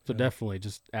 Absolutely. So Yeah. definitely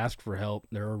just ask for help.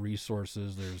 There are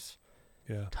resources. There's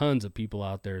Yeah. tons of people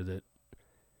out there that,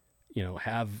 you know,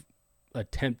 have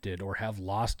attempted or have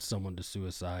lost someone to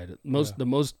suicide. The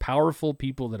most powerful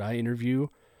people that I interview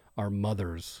are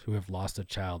mothers who have lost a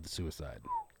child to suicide.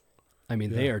 I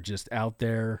mean, they Yeah. are just out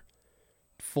there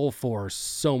full force,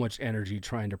 so much energy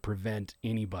trying to prevent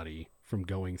anybody from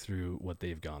going through what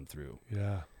they've gone through.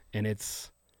 Yeah. And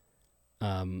it's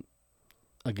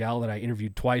a gal that I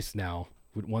interviewed twice now,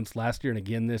 once last year and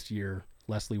again this year,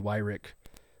 Leslie Wyrick.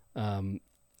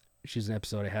 She's an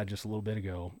episode I had just a little bit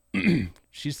ago.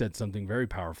 She said something very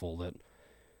powerful, that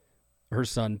her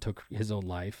son took his own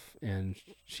life, and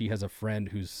she has a friend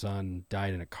whose son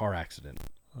died in a car accident.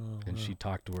 Oh, And wow. she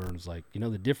talked to her and was like, you know,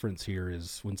 the difference here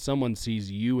is when someone sees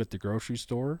you at the grocery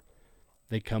store,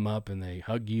 they come up and they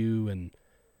hug you and,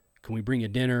 can we bring you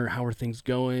dinner? How are things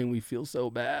going? We feel so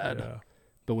bad. Yeah.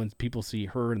 But when people see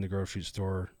her in the grocery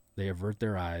store, they avert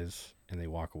their eyes and they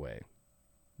walk away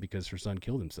because her son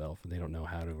killed himself and they don't know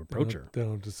how to approach her. They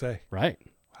don't know what to say. Right.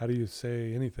 How do you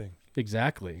say anything?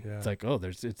 Exactly. Yeah. It's like,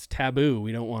 it's taboo.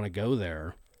 We don't want to go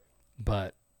there.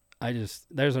 But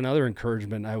there's another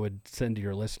encouragement I would send to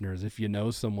your listeners. If you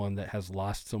know someone that has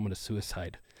lost someone to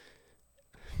suicide,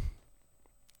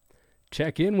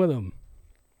 check in with them.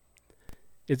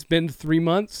 It's been 3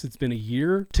 months. It's been a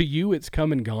year. To you, it's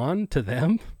come and gone. To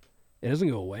them, it doesn't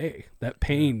go away. That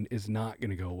pain is not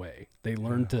going to go away. They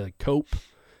learn to cope.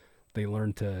 They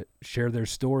learn to share their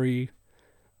story,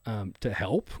 to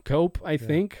help cope, I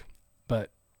think.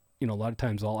 But a lot of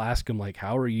times I'll ask them, like,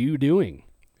 how are you doing Yeah.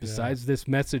 besides this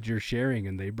message you're sharing?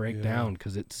 And they break Yeah. down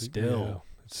because it's still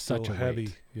it's such still a heavy.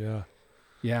 weight. Yeah.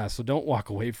 Yeah. So don't walk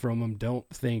away from them. Don't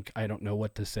think I don't know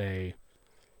what to say.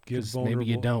 Get 'Cause vulnerable.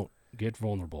 maybe you don't. Get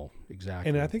vulnerable. Exactly.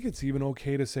 And I think it's even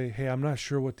okay to say, hey, I'm not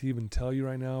sure what to even tell you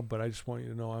right now, but I just want you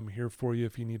to know I'm here for you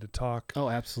if you need to talk. Oh,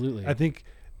 absolutely. I think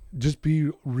just be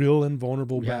real and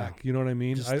vulnerable Yeah. back. You know what I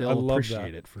mean? Just I they'll love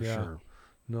appreciate that. it for Yeah. sure.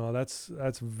 No, that's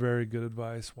very good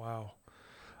advice. Wow.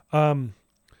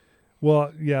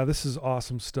 Well, yeah, this is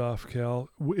awesome stuff, Kel.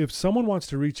 If someone wants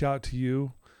to reach out to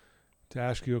you to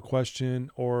ask you a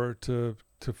question or to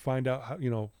find out how,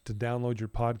 to download your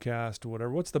podcast or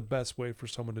whatever, what's the best way for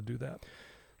someone to do that?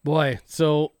 Boy,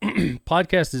 so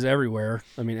podcast is everywhere.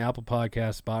 I mean, Apple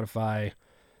Podcasts, Spotify.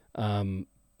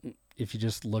 If you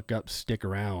just look up Stick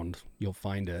Around, you'll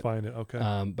find it.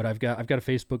 Okay. But I've got a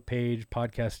Facebook page,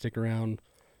 Podcast Stick Around,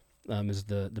 is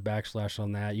the /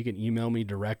 on that. You can email me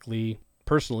directly.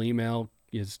 Personal email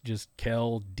is just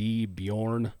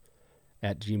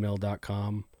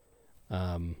keldbjorn@gmail.com.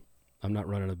 I'm not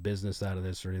running a business out of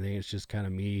this or anything. It's just kind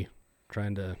of me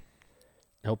trying to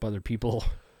help other people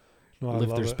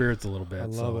lift their spirits a little bit. I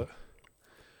love it.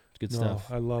 It's good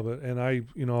stuff. I love it. And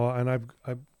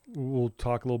we'll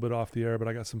talk a little bit off the air, but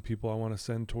I got some people I want to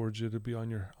send towards you to be on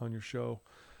your show.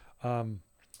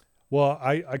 Well,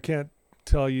 I can't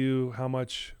tell you how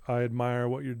much I admire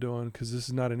what you're doing because this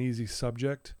is not an easy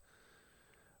subject,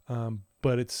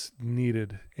 but it's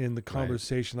needed in the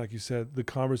conversation. Like you said, the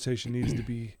conversation needs to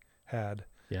be had.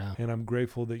 Yeah. And I'm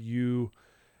grateful that you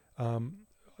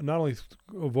not only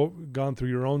gone through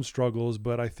your own struggles,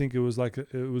 but I think it was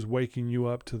waking you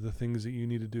up to the things that you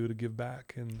need to do to give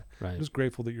back. And I'm just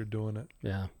grateful that you're doing it.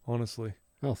 Yeah. Honestly.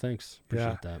 Oh, thanks.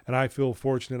 Appreciate that. And I feel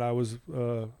fortunate. I was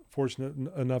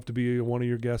fortunate enough to be one of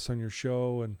your guests on your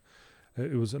show, and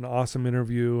it was an awesome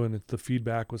interview, and the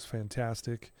feedback was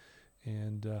fantastic.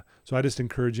 And so I just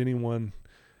encourage anyone,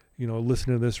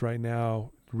 listening to this right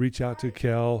now, reach out to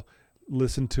Kel,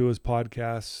 listen to his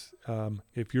podcasts.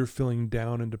 If you're feeling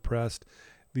down and depressed,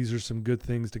 these are some good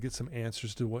things to get some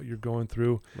answers to what you're going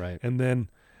through. Right. And then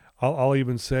I'll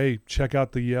even say, check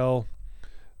out the Yale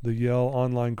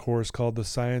online course called The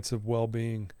Science of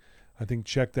Well-Being. I think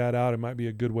check that out. It might be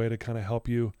a good way to kind of help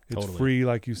you. It's free,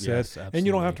 like you said, yes, and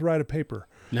you don't have to write a paper.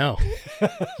 No.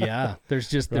 Yeah.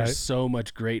 There's so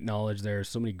much great knowledge there.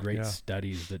 So many great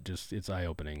studies that it's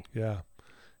eye-opening. Yeah.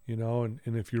 And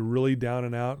if you're really down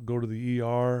and out, go to the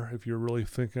ER. If you're really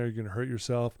thinking you're going to hurt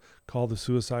yourself, call the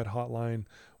suicide hotline,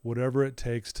 whatever it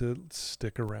takes to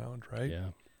stick around, right? Yeah.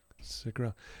 Stick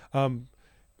around.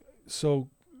 So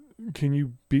can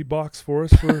you beatbox for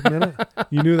us for a minute?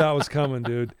 You knew that was coming,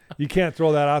 dude. You can't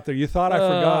throw that out there. You thought I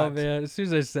forgot. Oh, man. As soon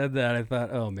as I said that, I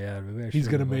thought, oh, man. Maybe He's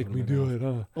going to make me do it,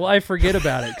 huh? Well, I forget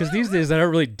about it because these days I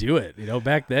don't really do it.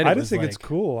 Back then I just think it's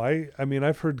cool. I mean,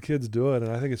 I've heard kids do it,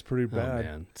 and I think it's pretty bad. Oh,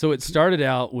 man. So it started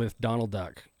out with Donald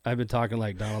Duck. I've been talking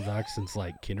like Donald Duck since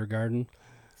kindergarten.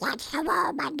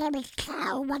 Hello, my name is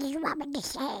Cal. What do you want me to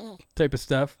say? Type of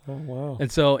stuff. Oh, wow.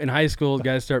 And so in high school,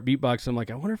 guys start beatboxing. I'm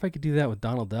like, I wonder if I could do that with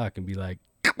Donald Duck and be like,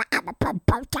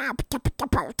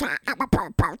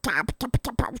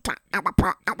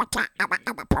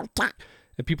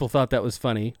 and people thought that was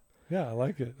funny. Yeah, I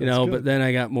like it. But then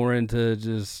I got more into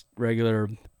just regular.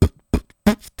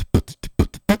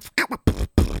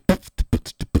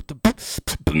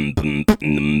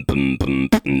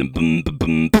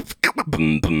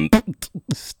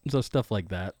 So stuff like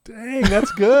that. Dang,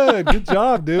 that's good. Good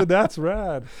job, dude. That's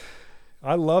rad.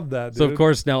 I love that, dude. So of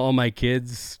course now all my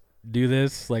kids do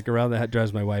this. Around that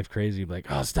drives my wife crazy. Like,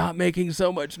 oh, stop making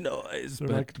so much noise. They're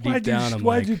but like, deep down, I'm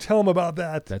why'd you tell them about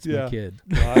that? That's my kid.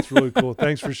 No, that's really cool.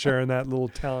 Thanks for sharing that little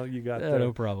talent you got there.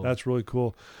 No problem. That's really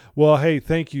cool. Well, hey,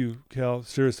 thank you, Kel,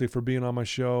 seriously, for being on my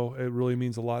show. It really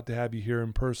means a lot to have you here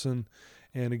in person.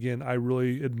 And again, I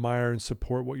really admire and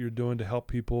support what you're doing to help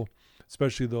people,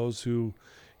 especially those who,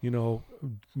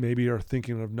 maybe are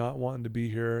thinking of not wanting to be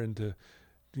here, and to,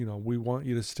 we want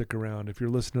you to stick around. If you're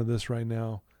listening to this right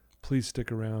now, please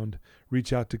stick around.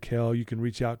 Reach out to Kel. You can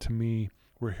reach out to me.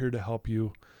 We're here to help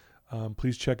you.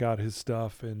 Please check out his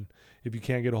stuff. And if you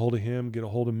can't get a hold of him, get a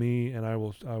hold of me, and I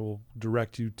will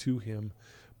direct you to him.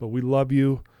 But we love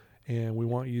you, and we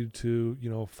want you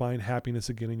to, find happiness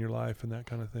again in your life and that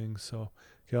kind of thing. So,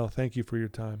 Kel, thank you for your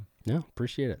time. Yeah,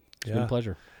 appreciate it. It's been a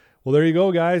pleasure. Well, there you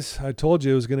go, guys. I told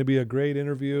you it was going to be a great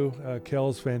interview.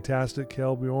 Kel's fantastic.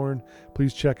 Kel Bjorn.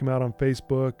 Please check him out on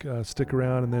Facebook. Stick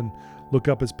around, and then look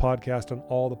up his podcast on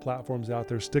all the platforms out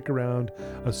there. Stick around,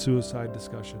 A Suicide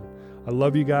Discussion. I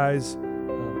love you guys.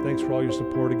 Thanks for all your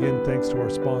support. Again, thanks to our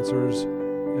sponsors.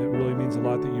 It really means a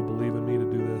lot that you believe in me to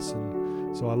do this.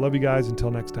 And so I love you guys.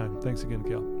 Until next time. Thanks again,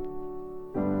 Kale.